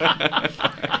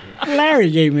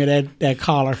 Larry gave me that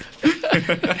collar.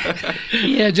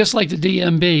 Yeah, just like the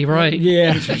DMB, right?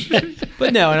 Yeah.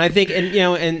 But no, and I think, and you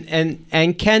know,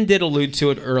 and Ken did allude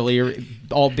to it earlier,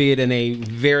 albeit in a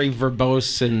very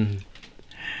verbose and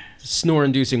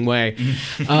snore-inducing way.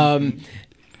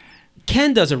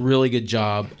 Ken does a really good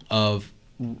job of,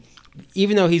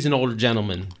 even though he's an older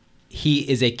gentleman, he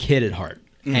is a kid at heart,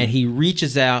 and he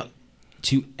reaches out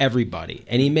to everybody,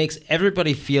 and he makes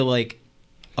everybody feel like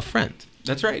a friend.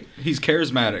 That's right. He's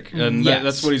charismatic, and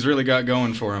that's what he's really got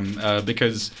going for him.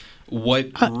 Because what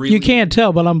really... You can't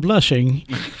tell, but I'm blushing.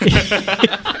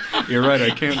 You're right. I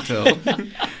can't tell.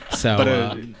 So,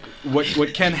 but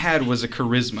what Ken had was a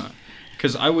charisma.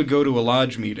 Because I would go to a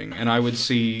lodge meeting, and I would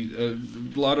see a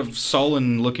lot of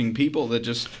sullen-looking people that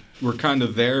just were kind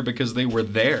of there because they were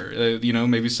there. You know,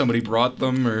 maybe somebody brought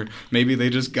them, or maybe they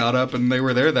just got up and they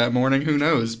were there that morning. Who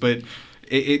knows? But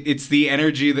it's the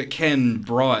energy that Ken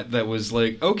brought that was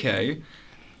like, okay,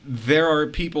 there are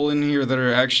people in here that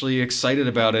are actually excited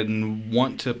about it and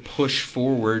want to push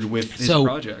forward with his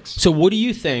projects. So what do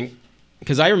you think?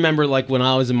 Because I remember, like, when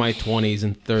I was in my 20s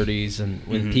and 30s, and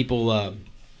when people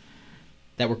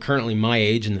that were currently my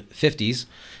age in the 50s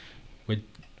would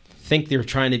think they were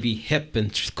trying to be hip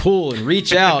and cool and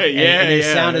reach out, and they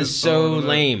sounded so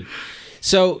lame.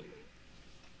 So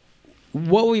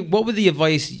what would the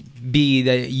advice be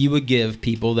that you would give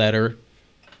people that are,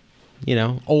 you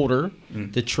know, older,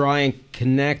 to try and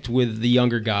connect with the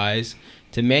younger guys,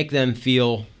 to make them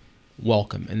feel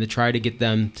welcome, and to try to get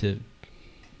them to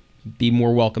be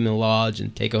more welcome in the lodge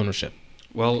and take ownership?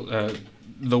 Well,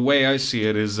 the way I see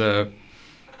it is,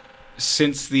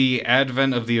 since the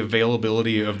advent of the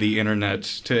availability of the internet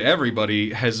to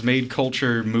everybody has made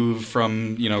culture move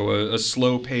from, you know, a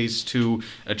slow pace to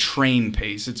a train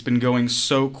pace. It's been going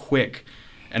so quick,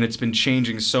 and it's been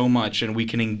changing so much, and we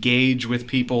can engage with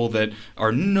people that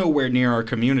are nowhere near our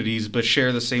communities but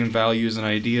share the same values and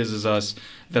ideas as us,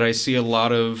 that I see a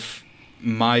lot of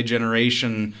my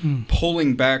generation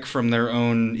pulling back from their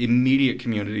own immediate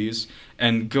communities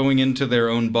and going into their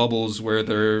own bubbles where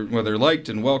they're liked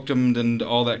and welcomed and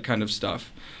all that kind of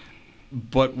stuff.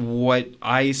 But what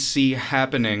I see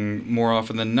happening more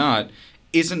often than not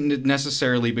isn't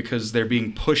necessarily because they're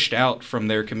being pushed out from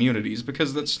their communities,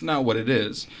 because that's not what it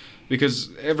is. Because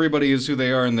everybody is who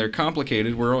they are and they're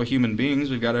complicated. We're all human beings.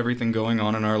 We've got everything going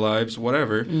on in our lives,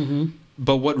 whatever.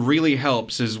 But what really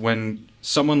helps is when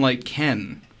someone like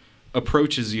Ken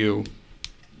approaches you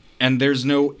and there's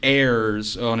no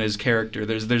airs on his character.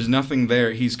 There's nothing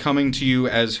there. He's coming to you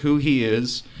as who he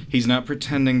is. He's not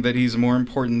pretending that he's more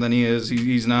important than he is.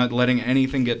 He's not letting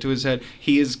anything get to his head.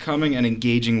 He is coming and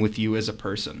engaging with you as a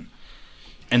person.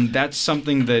 And that's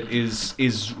something that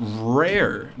is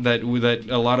rare, that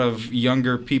a lot of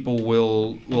younger people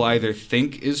will either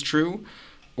think is true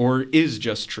or is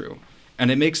just true. And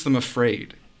it makes them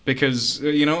afraid. Because,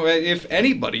 if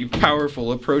anybody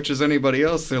powerful approaches anybody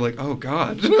else, they're like, oh,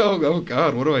 God, oh,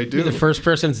 God, what do I do? You're the first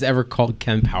person that's ever called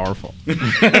Ken powerful.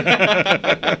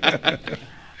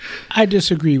 I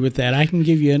disagree with that. I can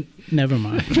give you never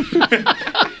mind.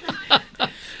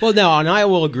 Well, no, and I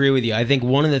will agree with you. I think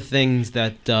one of the things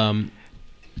that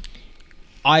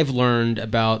I've learned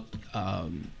about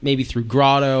maybe through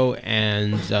Grotto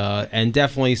and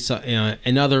definitely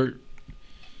another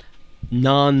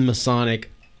non-Masonic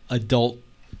adult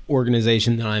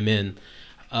organization that I'm in,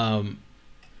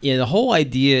 the whole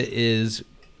idea is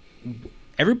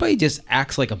everybody just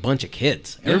acts like a bunch of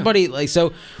kids. Yeah. Everybody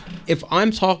so if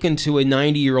I'm talking to a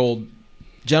 90-year-old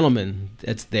gentleman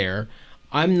that's there,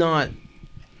 I'm not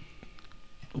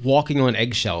walking on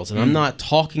eggshells, and I'm not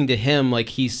talking to him like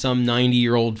he's some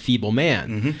 90-year-old feeble man.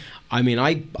 Mm-hmm. I mean,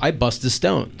 I bust his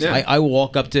stones. Yeah. I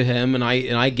walk up to him and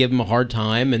I give him a hard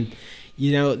time, and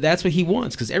that's what he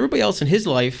wants, because everybody else in his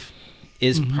life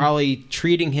is probably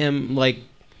treating him like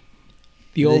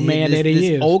the old man that he this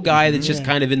is. old guy that's just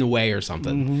kind of in the way or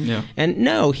something. Yeah. And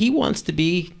no, he wants to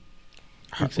be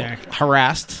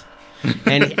harassed.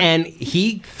 and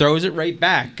he throws it right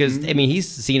back, because I mean, he's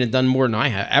seen it done more than I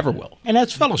ever will. And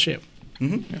that's fellowship.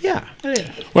 Yeah.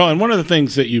 Well, and one of the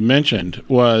things that you mentioned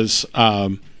was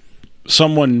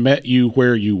someone met you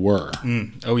where you were.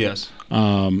 Oh, yes.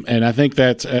 And I think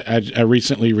that's I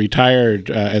recently retired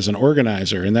as an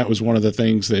organizer, and that was one of the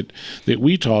things that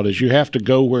we taught is you have to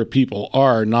go where people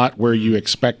are, not where you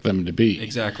expect them to be.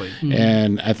 Exactly.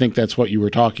 And I think that's what you were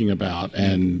talking about,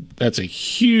 and that's a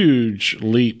huge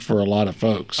leap for a lot of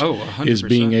folks. Oh, 100%. Is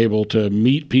being able to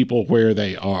meet people where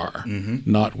they are,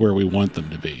 not where we want them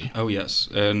to be. Oh, yes.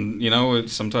 And,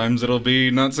 sometimes it'll be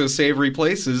not-so-savory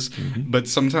places, but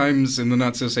sometimes in the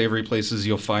not-so-savory places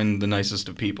you'll find the nicest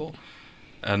of people.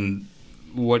 And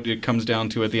what it comes down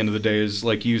to at the end of the day is,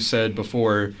 like you said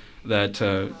before, that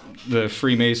the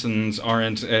Freemasons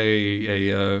aren't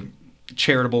a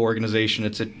charitable organization.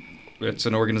 It's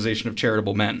an organization of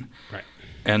charitable men. Right.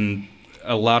 And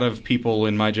a lot of people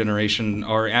in my generation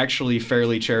are actually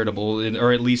fairly charitable,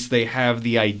 or at least they have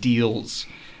the ideals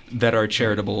that are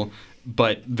charitable,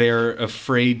 but they're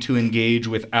afraid to engage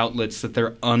with outlets that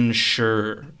they're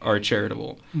unsure are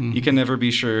charitable. You can never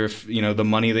be sure if, the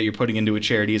money that you're putting into a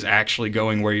charity is actually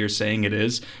going where you're saying it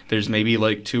is. There's maybe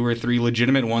like 2 or 3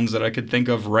 legitimate ones that I could think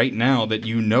of right now that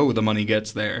the money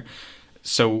gets there.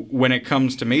 So when it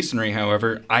comes to Masonry,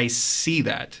 however, I see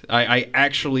that. I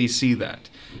actually see that.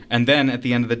 And then at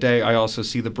the end of the day, I also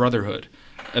see the brotherhood.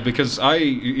 Because I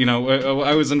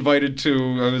was invited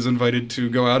to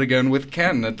go out again with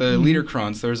Ken at the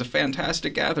Liederkranz. There was a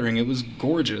fantastic gathering. It was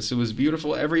gorgeous. It was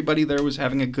beautiful. Everybody there was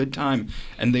having a good time,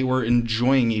 and they were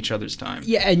enjoying each other's time.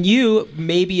 Yeah, and you,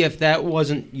 maybe if that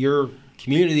wasn't your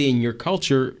community and your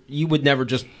culture, you would never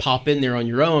just pop in there on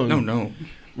your own. No.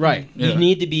 Right. Yeah. You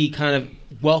need to be kind of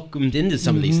welcomed into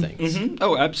some of these things.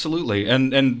 Oh, absolutely.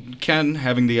 And Ken,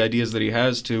 having the ideas that he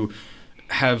has to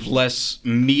have less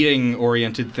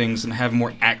meeting-oriented things and have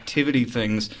more activity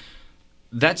things,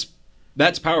 that's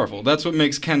powerful. That's what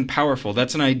makes Ken powerful.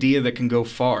 That's an idea that can go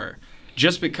far.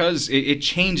 Just because it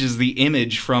changes the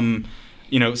image from,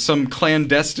 some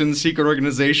clandestine secret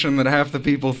organization that half the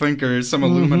people think are some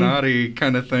Illuminati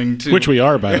kind of thing, to... Which we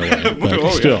are, by the way,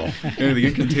 but still. Yeah. The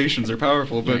incantations are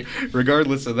powerful, but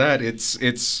regardless of that,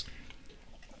 it's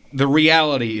the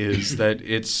reality is that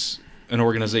it's an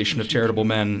organization of charitable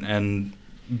men, and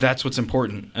that's what's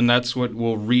important, and that's what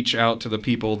will reach out to the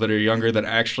people that are younger that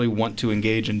actually want to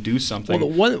engage and do something.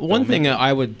 Well, the one thing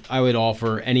I would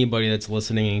offer anybody that's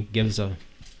listening and gives a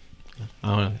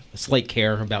slight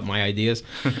care about my ideas.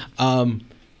 One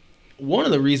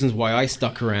of the reasons why I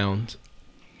stuck around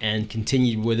and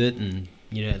continued with it, and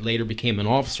later became an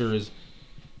officer, is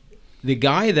the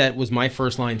guy that was my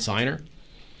first line signer.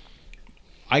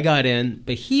 I got in,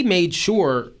 but he made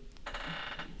sure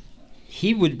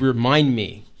he would remind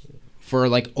me for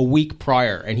like a week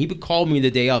prior, and he would call me the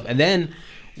day of. And then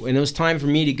when it was time for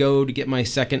me to go to get my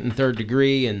 2nd and 3rd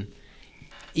degree, and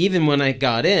even when I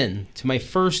got in to my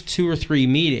first 2 or 3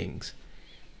 meetings,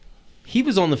 he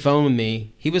was on the phone with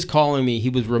me, he was calling me, he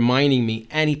was reminding me,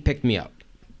 and he picked me up.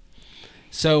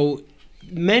 So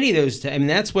many of those,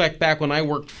 that's back when I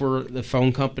worked for the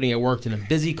phone company. I worked in a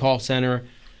busy call center.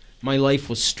 My life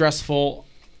was stressful.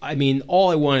 All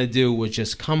I wanted to do was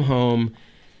just come home,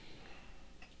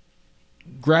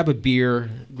 grab a beer,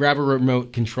 grab a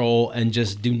remote control, and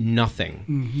just do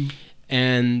nothing.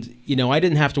 And, I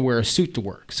didn't have to wear a suit to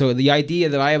work. So the idea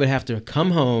that I would have to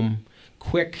come home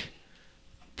quick,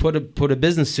 put a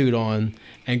business suit on,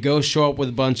 and go show up with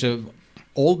a bunch of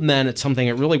old men at something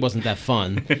that really wasn't that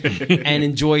fun and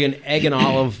enjoy an egg and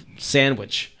olive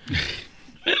sandwich.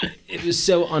 It was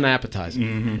so unappetizing.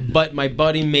 Mm-hmm. But my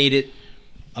buddy made it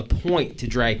a point to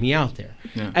drag me out there.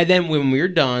 Yeah. And then when we were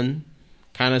done,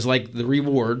 kind of as like the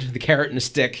reward, the carrot and the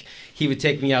stick, he would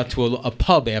take me out to a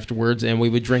pub afterwards, and we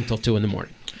would drink till 2 a.m.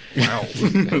 Wow,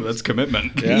 that's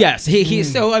commitment. Yeah. Yes, he.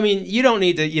 So you don't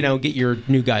need to get your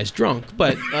new guys drunk,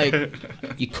 but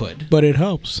you could. But it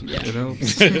helps. Yeah. It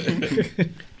helps.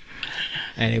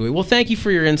 Anyway, well, thank you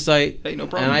for your insight. Hey, no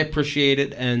problem. And I appreciate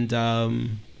it. And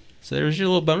so there's your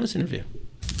little bonus interview.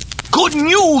 Good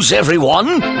news,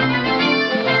 everyone!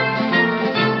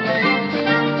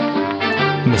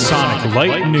 Masonic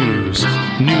Light News.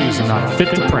 News not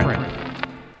fit to print.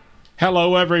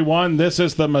 Hello, everyone. This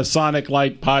is the Masonic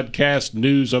Light Podcast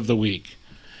News of the Week.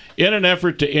 In an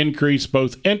effort to increase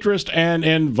both interest and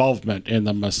involvement in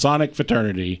the Masonic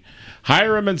fraternity,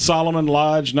 Hiram and Solomon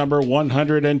Lodge number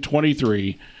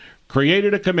 123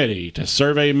 created a committee to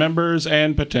survey members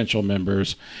and potential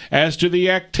members as to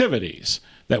the activities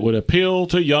that would appeal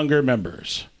to younger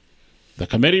members. The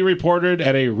committee reported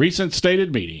at a recent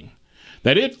stated meeting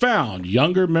that it found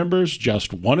younger members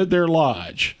just wanted their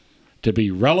lodge to be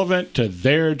relevant to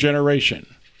their generation,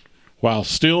 while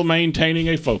still maintaining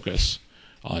a focus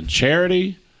on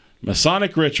charity,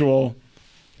 Masonic ritual,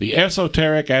 the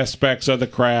esoteric aspects of the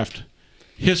craft,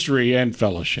 history, and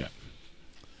fellowship.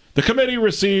 The committee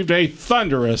received a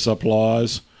thunderous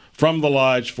applause from the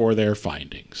lodge for their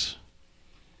findings.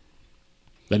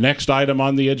 The next item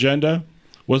on the agenda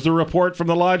was the report from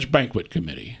the Lodge Banquet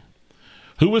Committee,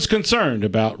 who was concerned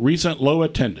about recent low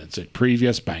attendance at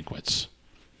previous banquets.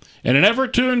 In an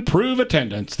effort to improve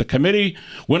attendance, the committee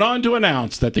went on to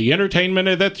announce that the entertainment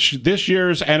of this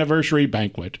year's anniversary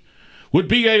banquet would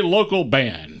be a local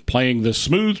band playing the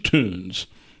smooth tunes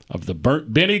of the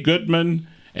Benny Goodman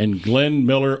and Glenn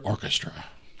Miller Orchestra.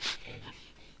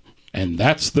 And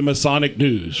that's the Masonic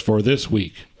news for this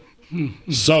week.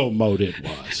 So mote it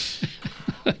was.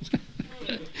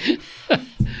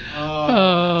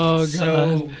 Oh, God.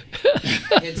 So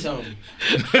it's home.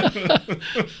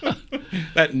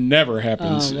 That never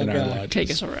happens in our lodges.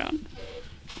 Take us around.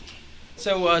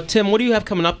 So, Tim, what do you have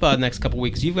coming up next couple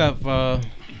weeks? You have,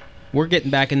 we're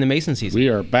getting back in the Mason season. We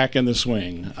are back in the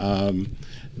swing.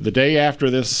 The day after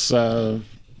this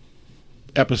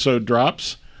episode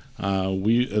drops,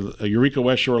 Eureka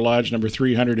West Shore Lodge number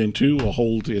 302 will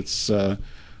hold its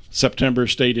September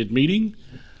stated meeting.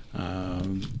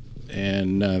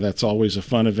 And that's always a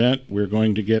fun event. We're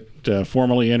going to get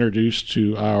formally introduced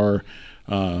to our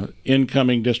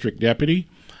incoming district deputy.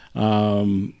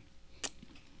 The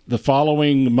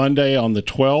following Monday on the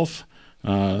 12th,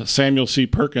 Samuel C.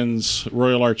 Perkins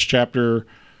Royal Arch Chapter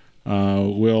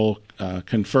will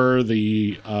confer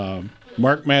the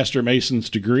Mark Master Mason's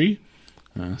degree.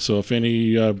 So if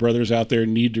any brothers out there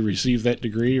need to receive that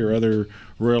degree, or other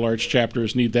Royal Arch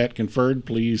chapters need that conferred,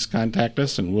 please contact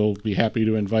us and we'll be happy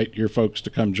to invite your folks to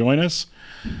come join us.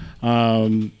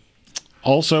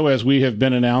 Also, as we have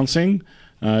been announcing,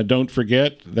 don't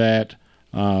forget that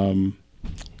the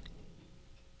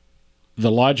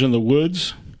Lodge in the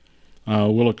Woods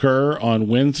will occur on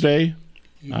Wednesday,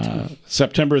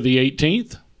 September the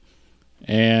 18th,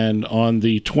 and on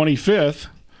the 25th,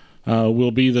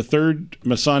 will be the 3rd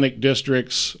Masonic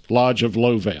District's Lodge of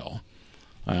Lowvale.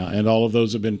 And all of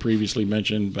those have been previously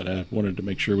mentioned, but I wanted to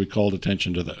make sure we called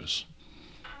attention to those.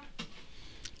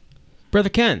 Brother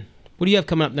Ken, what do you have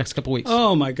coming up next couple weeks?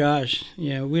 Oh, my gosh.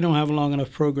 Yeah, we don't have a long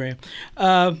enough program.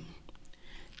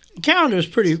 Calendar is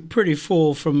pretty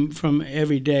full from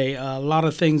every day. A lot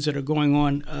of things that are going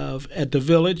on at the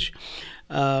village.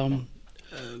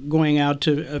 Going out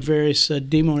to various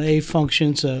Demon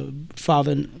functions,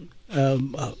 father,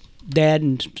 dad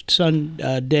and son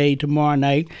day tomorrow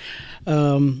night.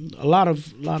 A lot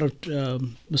of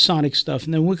Masonic stuff,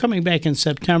 and then we're coming back in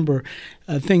September.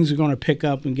 Things are going to pick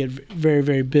up and get very,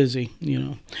 very busy.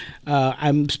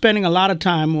 I'm spending a lot of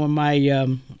time on my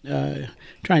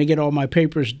trying to get all my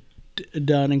papers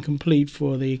done and complete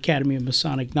for the Academy of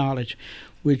Masonic Knowledge,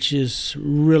 which is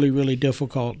really, really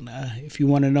difficult. If you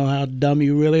want to know how dumb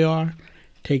you really are,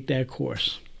 take that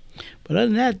course. But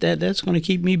other than that's going to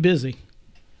keep me busy.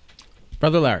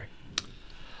 Brother Larry.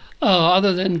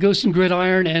 Other than Goose and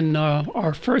Gridiron and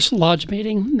our first lodge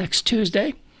meeting next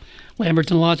Tuesday,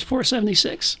 Lamberton Lodge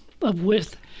 476,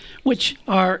 with which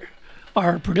our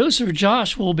producer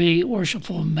Josh will be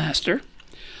worshipful master.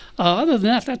 Other than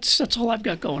that, that's all I've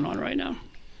got going on right now.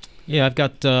 Yeah, I've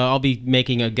got. I'll be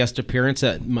making a guest appearance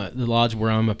at the lodge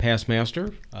where I'm a past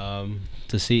master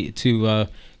to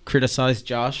criticize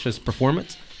Josh's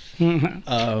performance.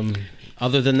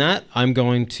 Other than that, I'm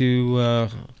going to.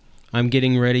 I'm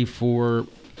getting ready for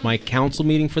my council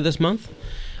meeting for this month.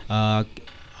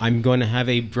 I'm going to have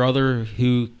a brother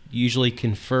who usually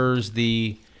confers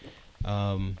the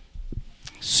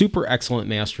super excellent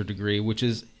master degree, which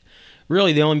is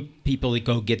really the only people that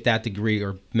go get that degree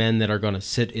are men that are going to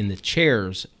sit in the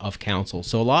chairs of council.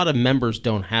 So a lot of members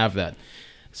don't have that.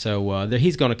 So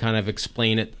he's going to kind of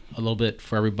explain it a little bit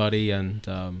for everybody, and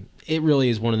it really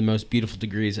is one of the most beautiful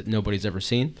degrees that nobody's ever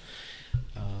seen.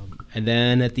 And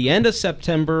then at the end of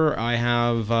September, I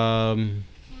have an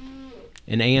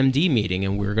AMD meeting,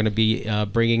 and we're going to be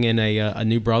bringing in a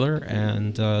new brother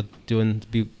and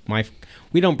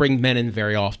we don't bring men in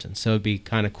very often, so it'd be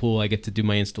kind of cool. I get to do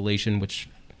my installation, which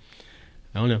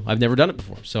I don't know. I've never done it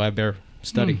before, so I better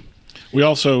study. We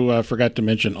also forgot to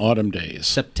mention Autumn Days.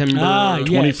 September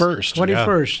 21st.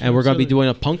 21st. And we're going to be doing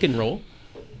a pumpkin roll.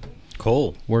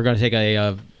 Cool. We're going to take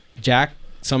a Jack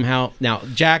somehow. Now,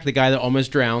 Jack, the guy that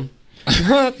almost drowned,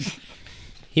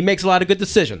 he makes a lot of good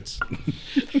decisions,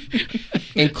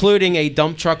 including a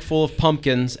dump truck full of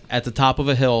pumpkins at the top of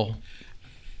a hill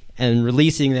and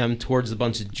releasing them towards a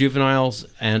bunch of juveniles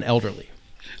and elderly.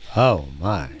 Oh,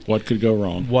 my. What could go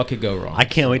wrong? What could go wrong? I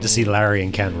can't wait to see Larry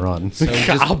and Ken run. So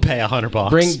I'll pay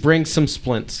 $100. Bring some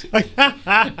splints.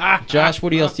 Josh,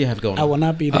 what else do you have going on? I will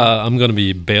not be there. I'm going to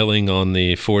be bailing on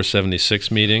the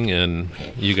 476 meeting, and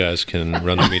you guys can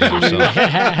run the meeting yourself.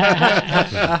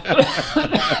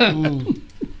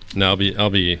 No, I'll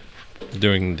be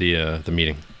doing the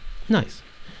meeting. Nice.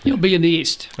 You'll be in the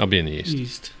east. I'll be in the east.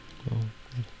 East. Well,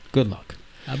 good luck.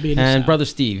 I'll be in the And south. Brother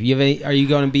Steve, are you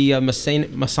going to be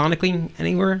Masonically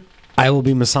anywhere? I will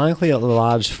be Masonically at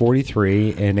Lodge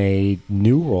 43 in a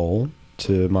new role,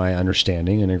 to my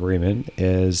understanding and agreement,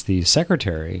 as the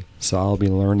secretary. So I'll be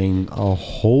learning a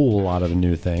whole lot of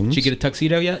new things. Did you get a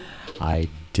tuxedo yet? I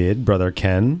did. Brother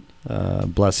Ken,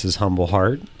 bless his humble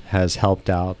heart, has helped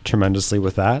out tremendously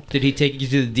with that. Did he take you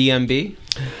to the DMB?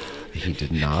 He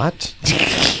did not.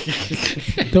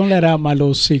 Don't let out my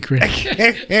little secret.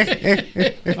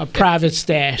 A private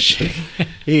stash.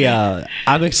 Yeah,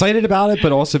 I'm excited about it,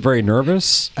 but also very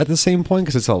nervous at the same point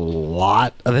because it's a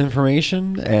lot of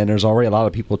information, and there's already a lot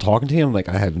of people talking to him. Like,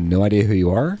 I have no idea who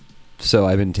you are. So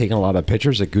I've been taking a lot of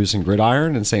pictures at Goose and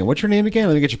Gridiron and saying, "What's your name again?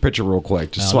 Let me get your picture real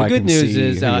quick, just so I can see the good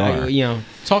news is, who you are."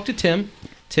 Talk to Tim.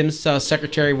 Tim's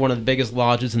secretary, one of the biggest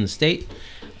lodges in the state,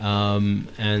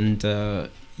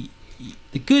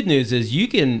 the good news is you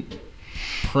can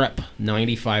prep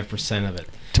 95% of it.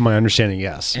 To my understanding,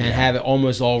 yes. And have it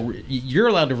almost all... You're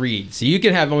allowed to read, so you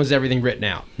can have almost everything written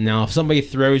out. Now, if somebody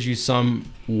throws you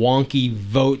some wonky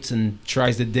votes and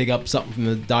tries to dig up something from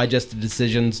the digested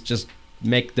decisions, just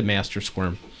make the master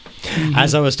squirm.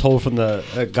 As I was told from the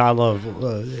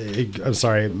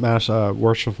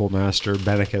worshipful master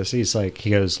Benedictus, he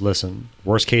goes, "Listen,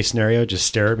 worst case scenario, just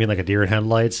stare at me like a deer in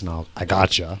headlights, and I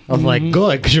gotcha." I'm like,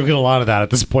 good, because you'll get a lot of that at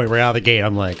this point right out of the gate.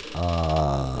 I'm like,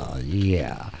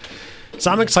 yeah. So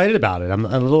I'm excited about it. I'm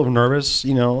a little nervous,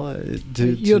 You'll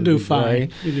do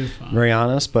fine. You'll do fine. Very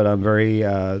honest, but I'm very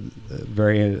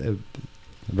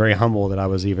humble that I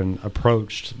was even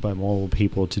approached by multiple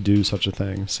people to do such a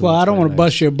thing. So well, I don't want to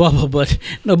bust your bubble, but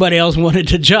nobody else wanted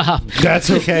the job. That's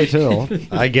okay, too.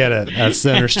 I get it. That's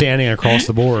the understanding across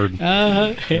the board.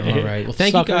 All right. Well,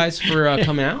 thank you guys for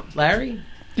coming out. Larry?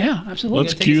 Yeah, absolutely.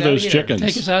 Let's cue those chickens.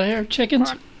 Take us out of here.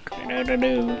 Chickens.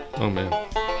 Oh, man.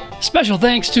 Special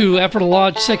thanks to Ephrata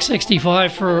Lodge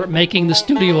 665 for making the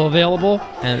studio available.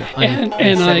 And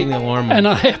setting the alarm on. And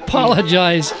I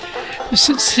apologize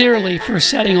sincerely for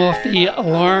setting off the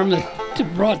alarm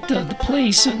that brought the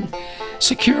police and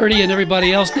security and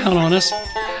everybody else down on us.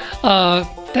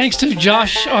 Thanks to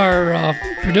Josh, our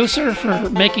producer, for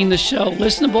making the show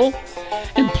listenable.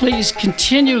 And please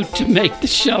continue to make the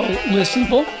show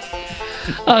listenable.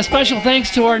 Special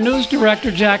thanks to our news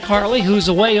director, Jack Harley, who's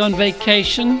away on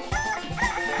vacation.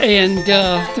 And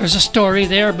there's a story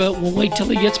there, but we'll wait till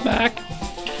he gets back.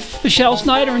 Michelle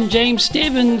Snyder and James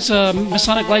Stevens,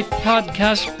 Masonic Light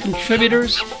podcast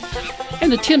contributors,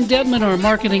 and the Tim Dedman, our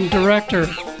marketing director.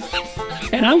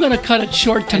 And I'm going to cut it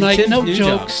short tonight. No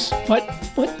jokes. What?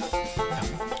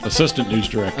 Assistant news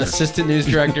director. Assistant news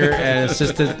director and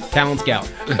assistant talent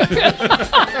scout.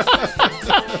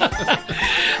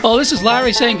 Well, this is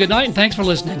Larry saying good night and thanks for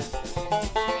listening.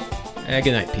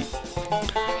 Good night, Pete.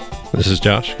 This is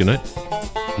Josh. Good night.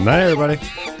 Good night, everybody.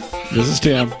 This is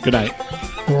Tim. Good night.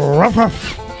 Ruff,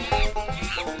 ruff.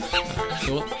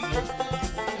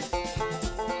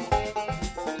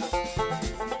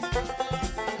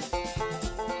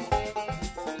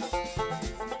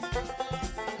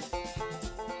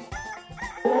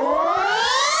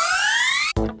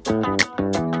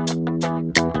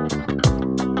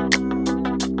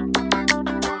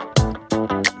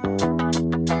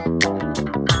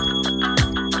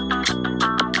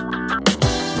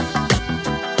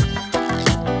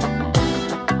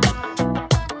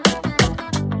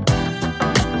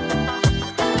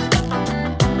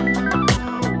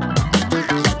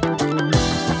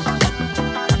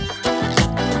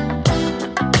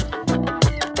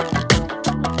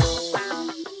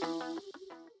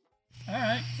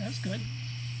 That's good.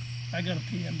 I got to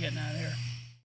pee. I'm getting out of here.